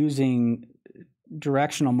using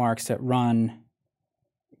directional marks that run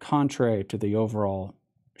contrary to the overall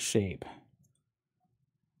shape,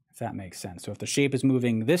 if that makes sense. So if the shape is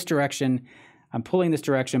moving this direction, I'm pulling this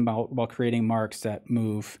direction while creating marks that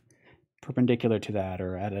move perpendicular to that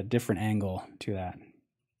or at a different angle to that.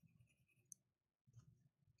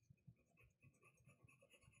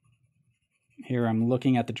 Here I'm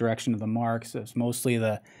looking at the direction of the marks. So it's mostly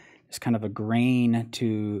just kind of a grain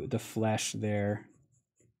to the flesh there.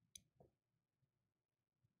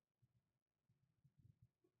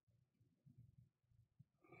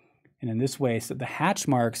 And in this way, so the hatch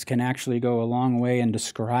marks can actually go a long way in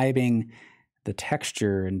describing the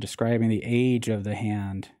texture and describing the age of the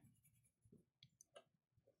hand.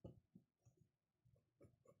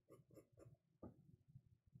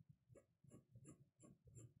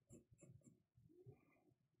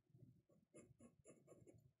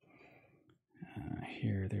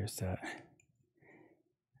 Here, there's that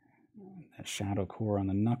shadow core on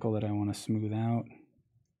the knuckle that I want to smooth out.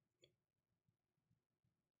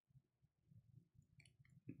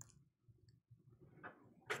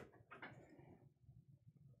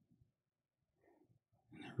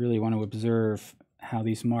 I really want to observe how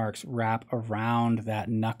these marks wrap around that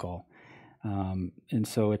knuckle. And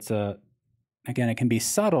so again, it can be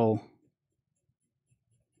subtle,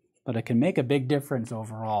 but it can make a big difference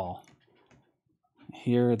overall.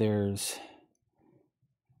 Here, there's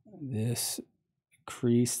this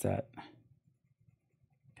crease that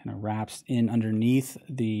kind of wraps in underneath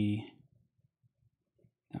that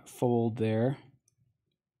fold there.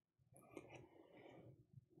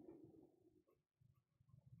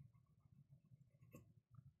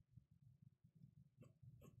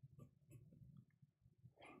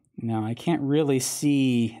 Now I can't really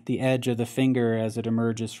see the edge of the finger as it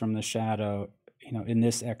emerges from the shadow, you know, in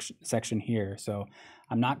this section here. So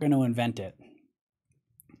I'm not going to invent it.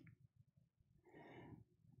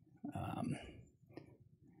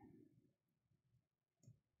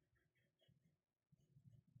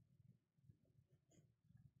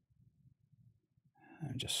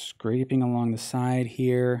 I'm just scraping along the side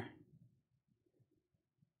here.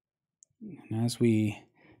 And as we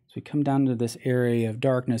come down to this area of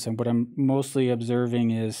darkness, and what I'm mostly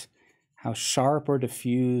observing is how sharp or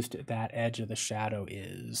diffused that edge of the shadow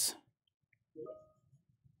is.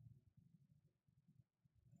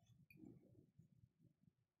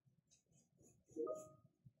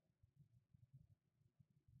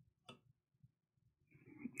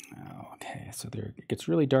 Okay, so there it gets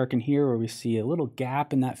really dark in here where we see a little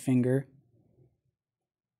gap in that finger.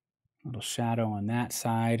 A little shadow on that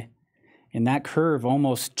side. And that curve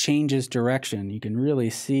almost changes direction. You can really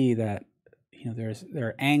see that, you know, there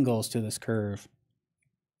are angles to this curve.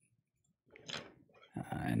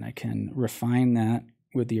 And I can refine that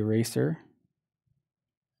with the eraser.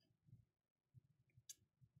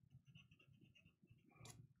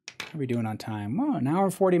 How are we doing on time? Oh, an hour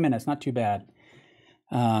and 40 minutes, not too bad.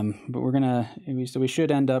 But we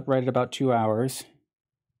should end up right at about 2 hours.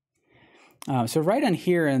 So right on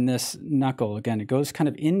here in this knuckle, again, it goes kind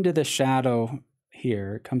of into the shadow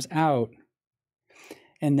here, it comes out.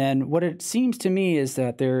 And then what it seems to me is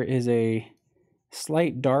that there is a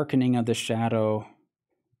slight darkening of the shadow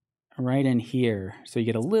right in here. So you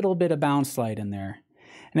get a little bit of bounce light in there.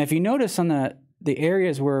 And if you notice on the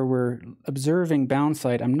areas where we're observing bounce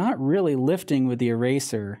light, I'm not really lifting with the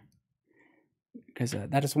eraser, because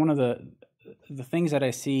that is one of the things that I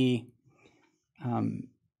see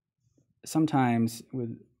sometimes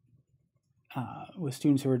with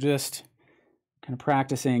students who are just kind of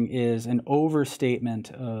practicing, is an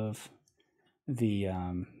overstatement of the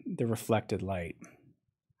reflected light.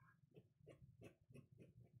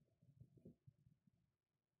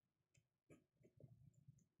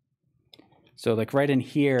 So like right in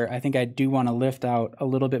here, I think I do want to lift out a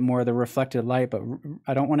little bit more of the reflected light, but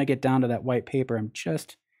I don't want to get down to that white paper. I'm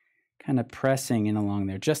just kind of pressing in along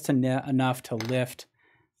there, just enough to lift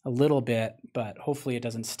a little bit, but hopefully it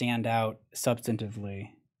doesn't stand out substantively.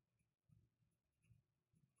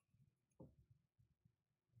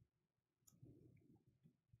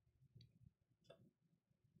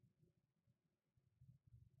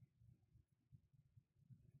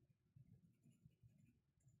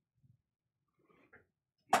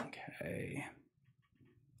 Okay.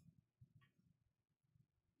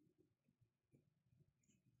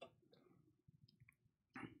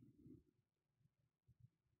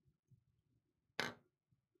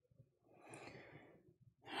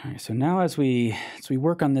 All right, so now as we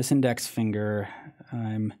work on this index finger,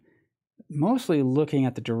 I'm mostly looking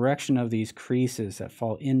at the direction of these creases that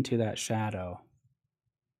fall into that shadow.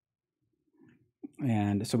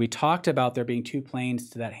 And so we talked about there being two planes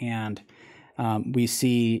to that hand. We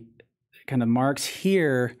see kind of marks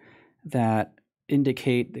here that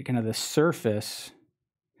indicate the kind of the surface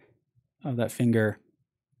of that finger,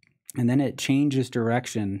 and then it changes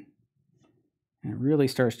direction and it really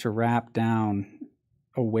starts to wrap down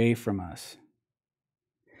away from us.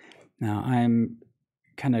 Now I'm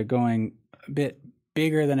kind of going a bit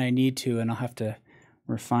bigger than I need to, and I'll have to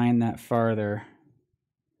refine that farther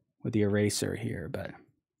with the eraser here,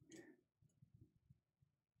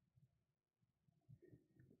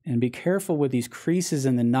 and be careful with these creases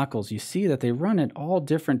in the knuckles. You see that they run in all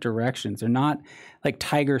different directions. They're not like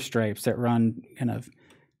tiger stripes that run kind of,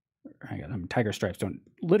 tiger stripes don't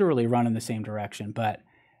literally run in the same direction, but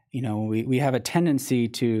you know, we have a tendency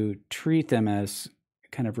to treat them as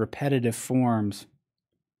kind of repetitive forms,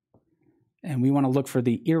 and we want to look for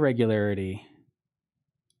the irregularity.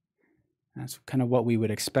 That's kind of what we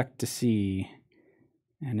would expect to see.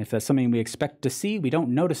 And if that's something we expect to see, we don't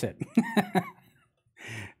notice it,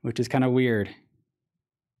 which is kind of weird.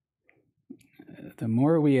 The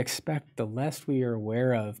more we expect, the less we are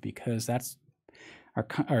aware of, because that's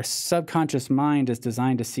our subconscious mind is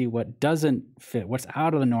designed to see what doesn't fit, what's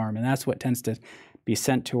out of the norm, and that's what tends to be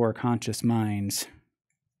sent to our conscious minds.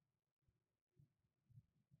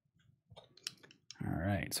 All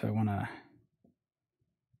right, so I want to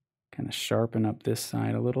kind of sharpen up this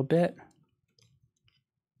side a little bit.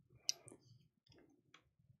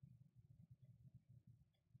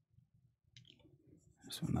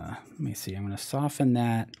 Let me see, I'm going to soften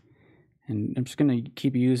that, and I'm just going to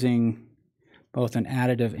keep using both an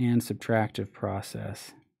additive and subtractive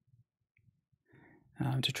process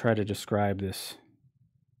to try to describe this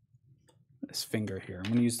finger here. I'm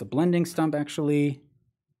going to use the blending stump actually.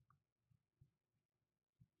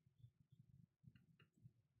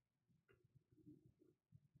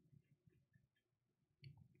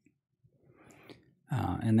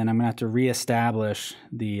 And then I'm gonna have to reestablish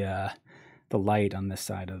the light on this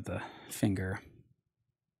side of the finger.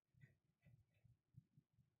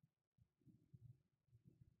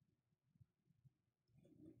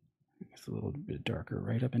 It's a little bit darker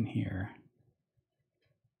right up in here.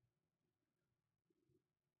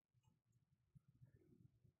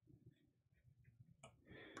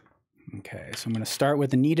 Okay, so I'm going to start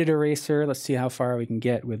with the kneaded eraser. Let's see how far we can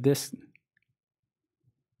get with this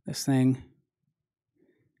thing.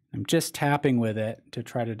 I'm just tapping with it to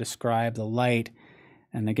try to describe the light.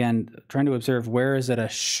 And again, trying to observe where is it a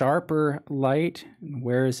sharper light and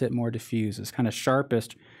where is it more diffuse. It's kind of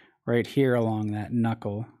sharpest right here along that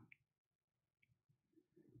knuckle.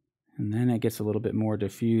 And then it gets a little bit more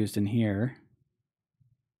diffused in here.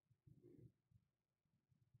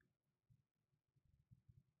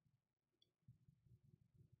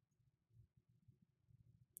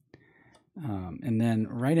 And then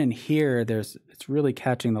right in here, it's really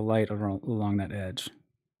catching the light along that edge.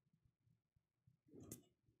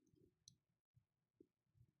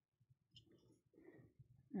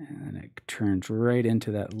 And it turns right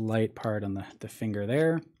into that light part on the finger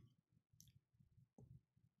there.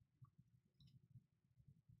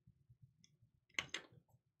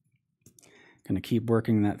 Going to keep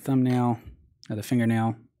working that thumbnail, or the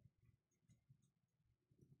fingernail.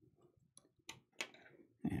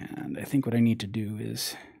 And I think what I need to do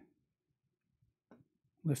is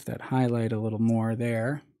lift that highlight a little more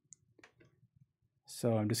there.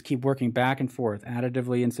 So I'm just keep working back and forth,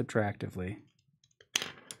 additively and subtractively.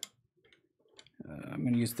 I'm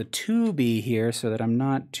going to use the 2B here so that I'm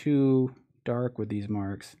not too dark with these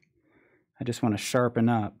marks. I just want to sharpen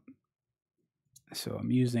up. So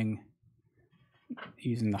I'm using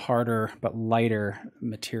the harder but lighter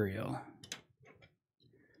material.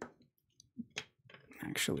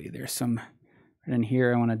 Actually, there's some right in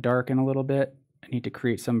here I want to darken a little bit. I need to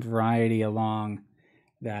create some variety along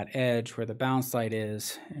that edge where the bounce light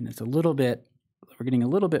is, and it's a little bit, we're getting a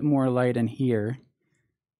little bit more light in here.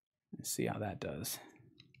 Let's see how that does.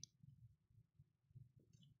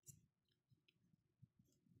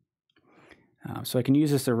 So I can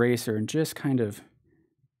use this eraser and just kind of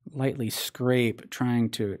lightly scrape, trying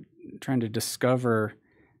to discover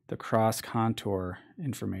the cross contour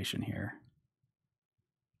information here.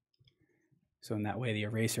 So in that way the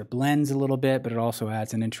eraser blends a little bit, but it also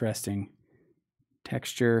adds an interesting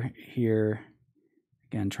texture here.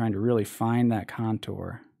 Again, trying to really find that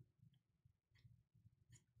contour.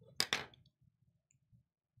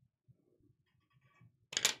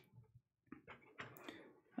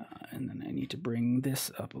 And then I need to bring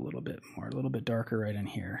this up a little bit more, a little bit darker right in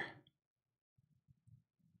here.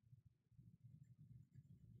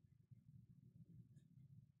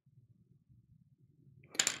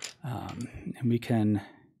 And we can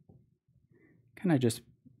kind of just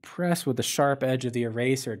press with the sharp edge of the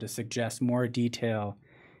eraser to suggest more detail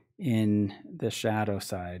in the shadow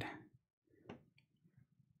side.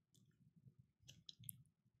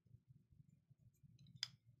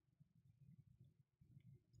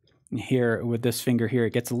 And here, with this finger here,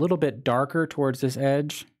 it gets a little bit darker towards this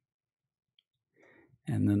edge.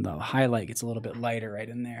 And then the highlight gets a little bit lighter right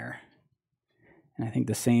in there. And I think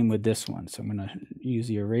the same with this one. So I'm going to use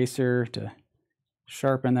the eraser to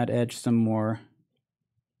sharpen that edge some more.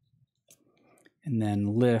 And then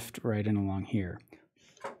lift right in along here.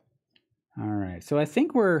 All right, so I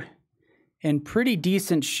think we're in pretty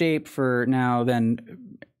decent shape for now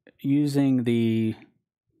then using the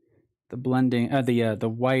blending, the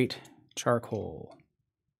white charcoal.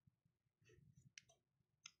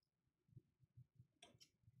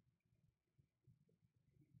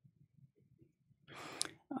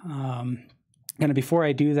 And before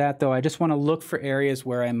I do that though, I just want to look for areas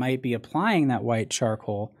where I might be applying that white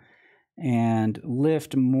charcoal and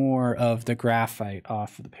lift more of the graphite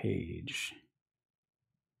off the page.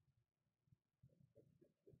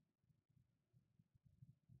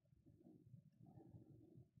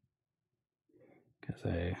 Because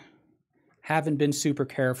I haven't been super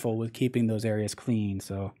careful with keeping those areas clean,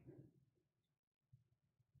 so.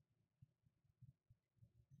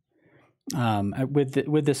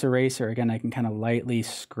 With this eraser, again, I can kind of lightly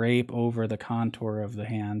scrape over the contour of the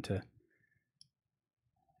hand to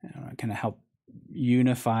kind of help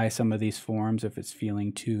unify some of these forms if it's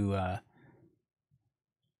feeling too, I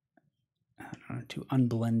don't know, too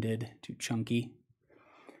unblended, too chunky.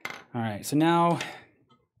 All right, so now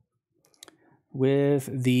with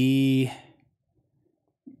the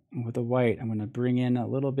white, I'm going to bring in a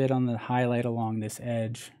little bit on the highlight along this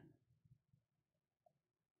edge.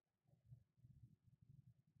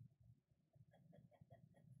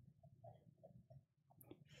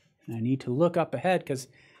 And I need to look up ahead because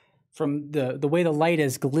from the way the light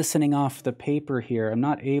is glistening off the paper here, I'm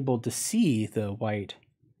not able to see the white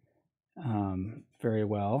very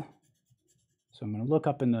well. So I'm going to look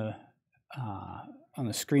up in the on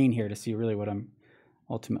the screen here to see really what I'm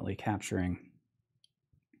ultimately capturing.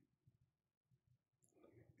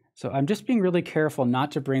 So I'm just being really careful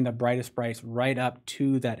not to bring the brightest brights right up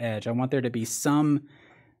to that edge. I want there to be some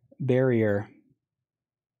barrier,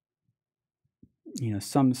 you know,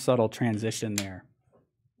 some subtle transition there.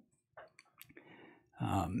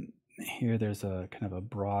 Here there's a kind of a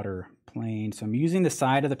broader plane. So I'm using the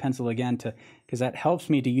side of the pencil again because that helps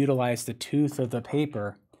me to utilize the tooth of the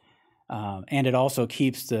paper. And it also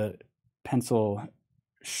keeps the pencil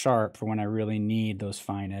sharp for when I really need those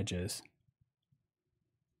fine edges.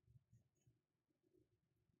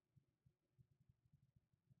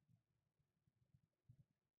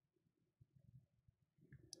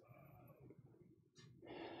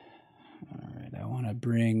 All right, I want to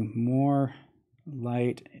bring more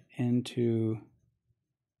light into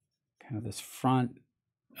kind of this front,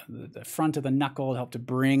 the front of the knuckle, help to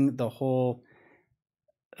bring the whole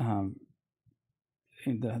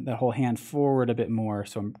the whole hand forward a bit more.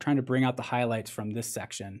 So I'm trying to bring out the highlights from this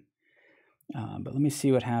section. But let me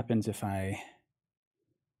see what happens if I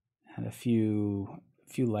had a few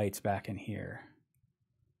lights back in here.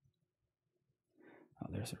 Oh,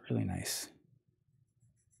 there's a really nice.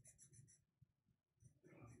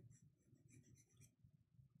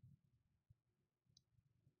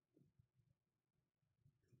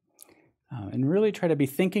 And really try to be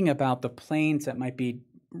thinking about the planes that might be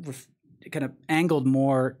kind of angled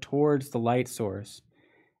more towards the light source.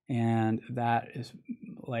 And that is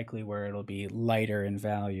likely where it'll be lighter in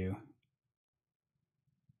value.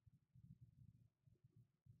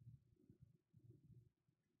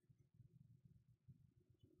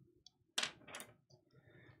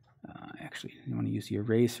 Actually, you want to use the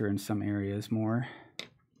eraser in some areas more.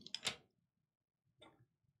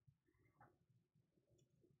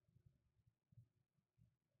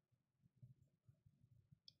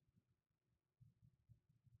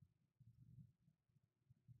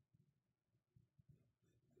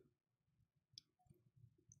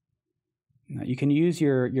 Now, you can use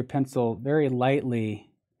your pencil very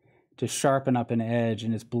lightly to sharpen up an edge,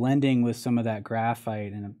 and it's blending with some of that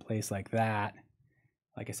graphite in a place like that.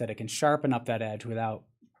 Like I said, it can sharpen up that edge without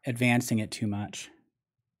advancing it too much.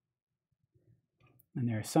 And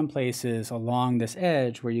there are some places along this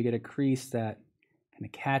edge where you get a crease that kind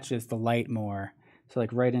of catches the light more. So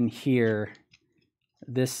like right in here,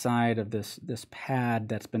 this side of this pad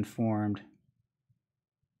that's been formed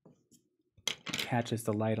catches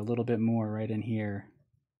the light a little bit more right in here.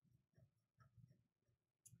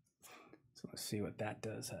 So let's see what that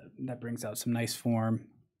does. That brings out some nice form.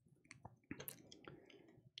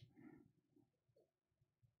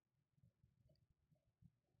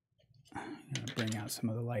 I'm going to bring out some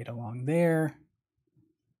of the light along there.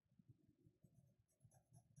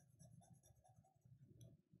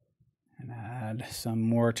 And add some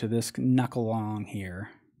more to this knuckle along here.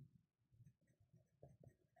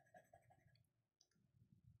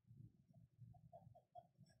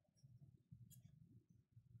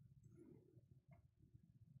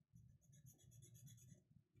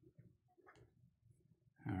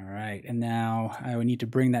 All right, and now I would need to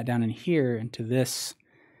bring that down in here into this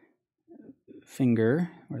finger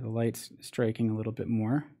where the light's striking a little bit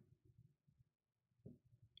more.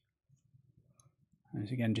 And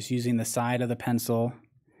again, just using the side of the pencil,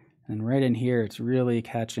 and right in here, it's really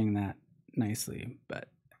catching that nicely, but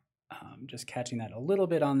just catching that a little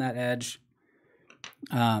bit on that edge.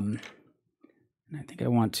 And I think I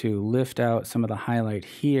want to lift out some of the highlight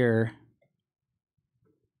here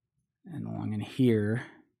and along in here.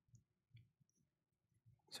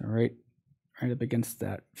 So right up against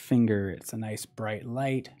that finger, it's a nice bright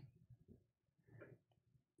light.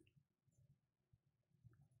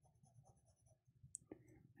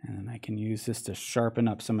 And then I can use this to sharpen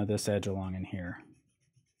up some of this edge along in here.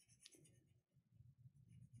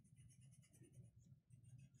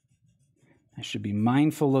 I should be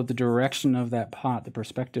mindful of the direction of that pot, the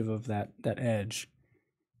perspective of that edge.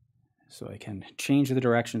 So I can change the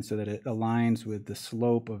direction so that it aligns with the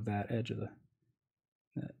slope of that edge of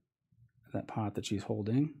that pot that she's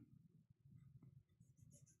holding.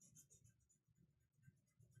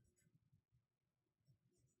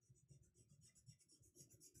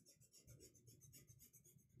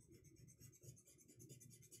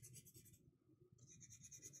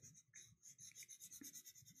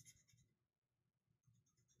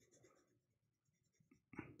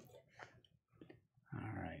 All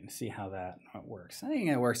right, and see how that works. I think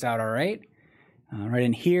it works out all right. Right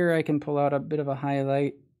in here, I can pull out a bit of a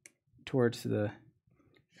highlight towards the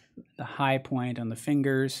high point on the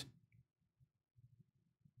fingers.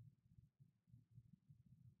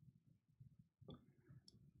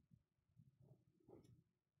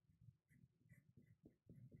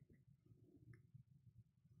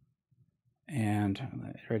 And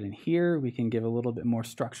right in here, we can give a little bit more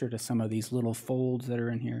structure to some of these little folds that are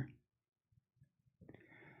in here.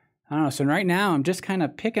 I don't know, so right now I'm just kind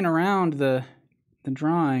of picking around the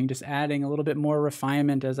drawing, just adding a little bit more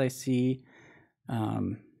refinement as I see.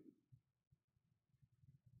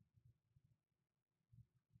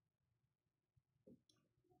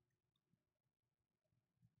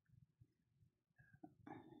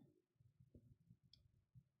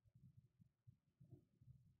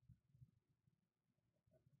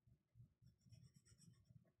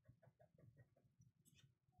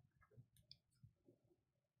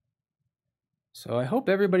 So I hope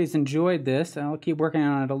everybody's enjoyed this. I'll keep working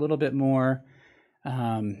on it a little bit more.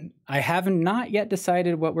 I have not yet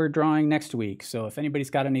decided what we're drawing next week. So if anybody's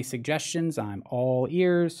got any suggestions, I'm all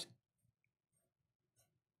ears.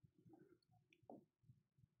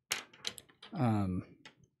 I'll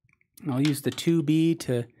use the 2B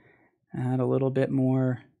to add a little bit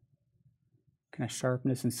more kind of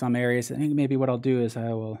sharpness in some areas. I think maybe what I'll do is I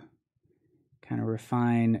will kind of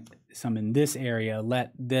refine some in this area,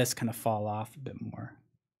 let this kind of fall off a bit more.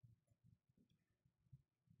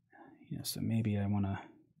 So maybe I want to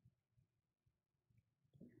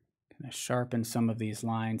kind of sharpen some of these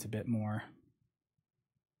lines a bit more.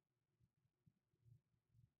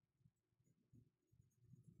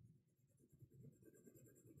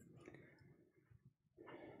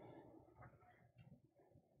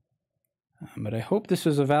 But I hope this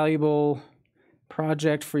was a valuable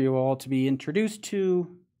project for you all to be introduced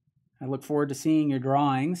to. I look forward to seeing your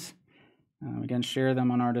drawings. Again, share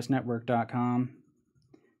them on artistnetwork.com.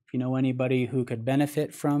 If you know anybody who could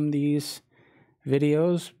benefit from these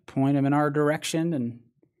videos, point them in our direction, and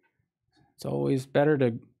it's always better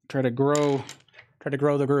to try to grow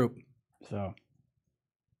the group. So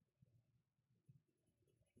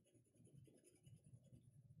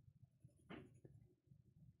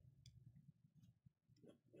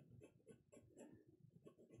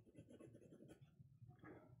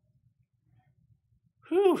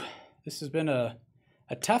whew, this has been a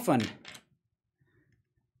tough one.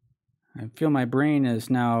 I feel my brain is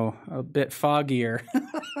now a bit foggier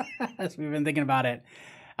as we've been thinking about it.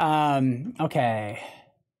 Okay.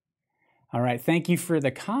 All right. Thank you for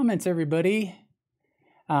the comments, everybody.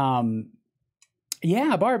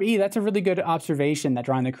 Yeah, Barb E., that's a really good observation that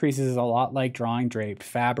drawing the creases is a lot like drawing draped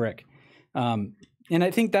fabric. And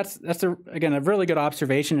I think that's again, a really good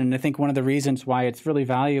observation. And I think one of the reasons why it's really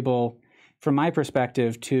valuable from my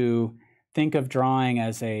perspective to think of drawing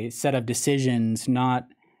as a set of decisions, not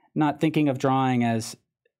thinking of drawing as,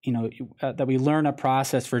 that we learn a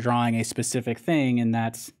process for drawing a specific thing and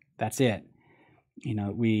that's it.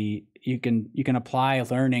 You can apply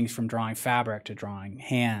learnings from drawing fabric to drawing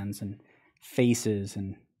hands and faces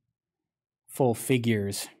and full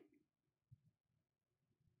figures.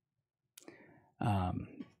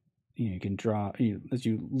 You can draw, as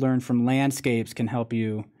you learn from landscapes, can help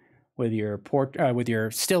you with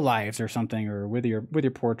your still lives or something, or with your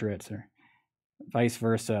portraits, or vice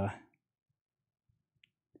versa.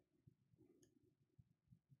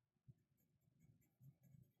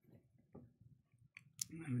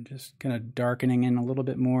 I'm just kind of darkening in a little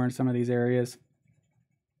bit more in some of these areas.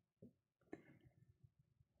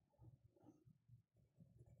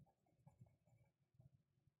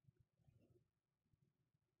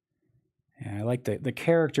 Yeah, I like the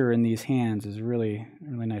character in these hands is really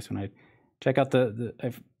nice. When I check out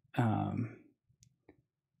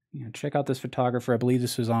check out this photographer. I believe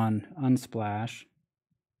this was on Unsplash.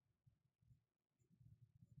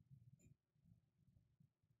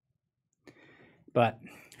 But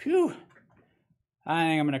phew, I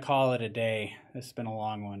think I'm going to call it a day. This has been a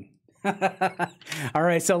long one. All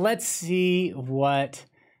right, so let's see what.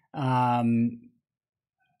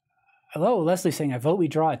 Hello, Leslie's saying, I vote we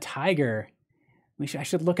draw a tiger. I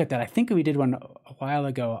should look at that. I think we did one a while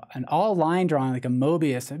ago, an all line drawing, like a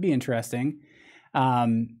Mobius. That'd be interesting.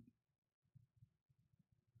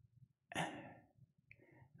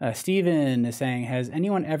 Steven is saying, has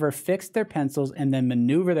anyone ever fixed their pencils and then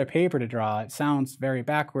maneuver their paper to draw? It sounds very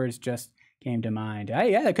backwards, just came to mind.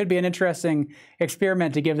 Yeah, that could be an interesting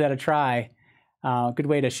experiment to give that a try. Good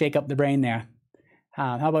way to shake up the brain there.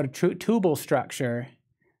 How about a tubal structure,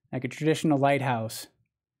 like a traditional lighthouse?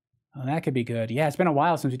 Oh, that could be good. Yeah, it's been a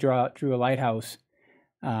while since we drew a lighthouse.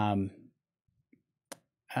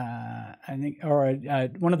 I think, or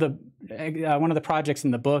one of the projects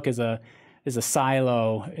in the book is a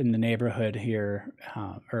silo in the neighborhood here,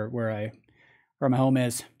 or where my home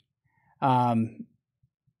is.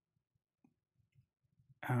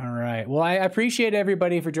 All right. Well, I appreciate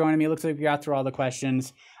everybody for joining me. It looks like we got through all the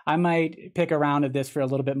questions. I might pick around at this for a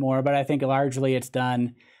little bit more, but I think largely it's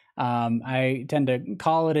done. I tend to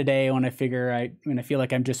call it a day when I feel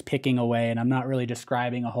like I'm just picking away and I'm not really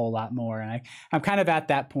describing a whole lot more. And I'm kind of at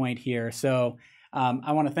that point here. So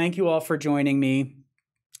I want to thank you all for joining me.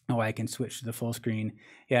 Oh, I can switch to the full screen.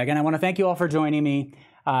 Yeah, again, I want to thank you all for joining me.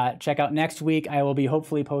 Check out next week. I will be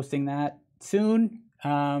hopefully posting that soon.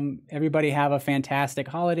 Everybody have a fantastic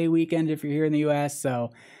holiday weekend if you're here in the US.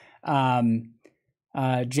 So Jane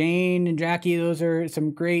and Jackie, those are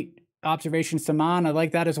some great observations. Saman, I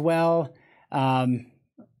like that as well.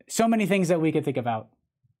 So many things that we could think about.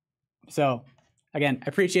 So again, I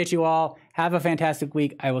appreciate you all. Have a fantastic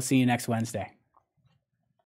week. I will see you next Wednesday.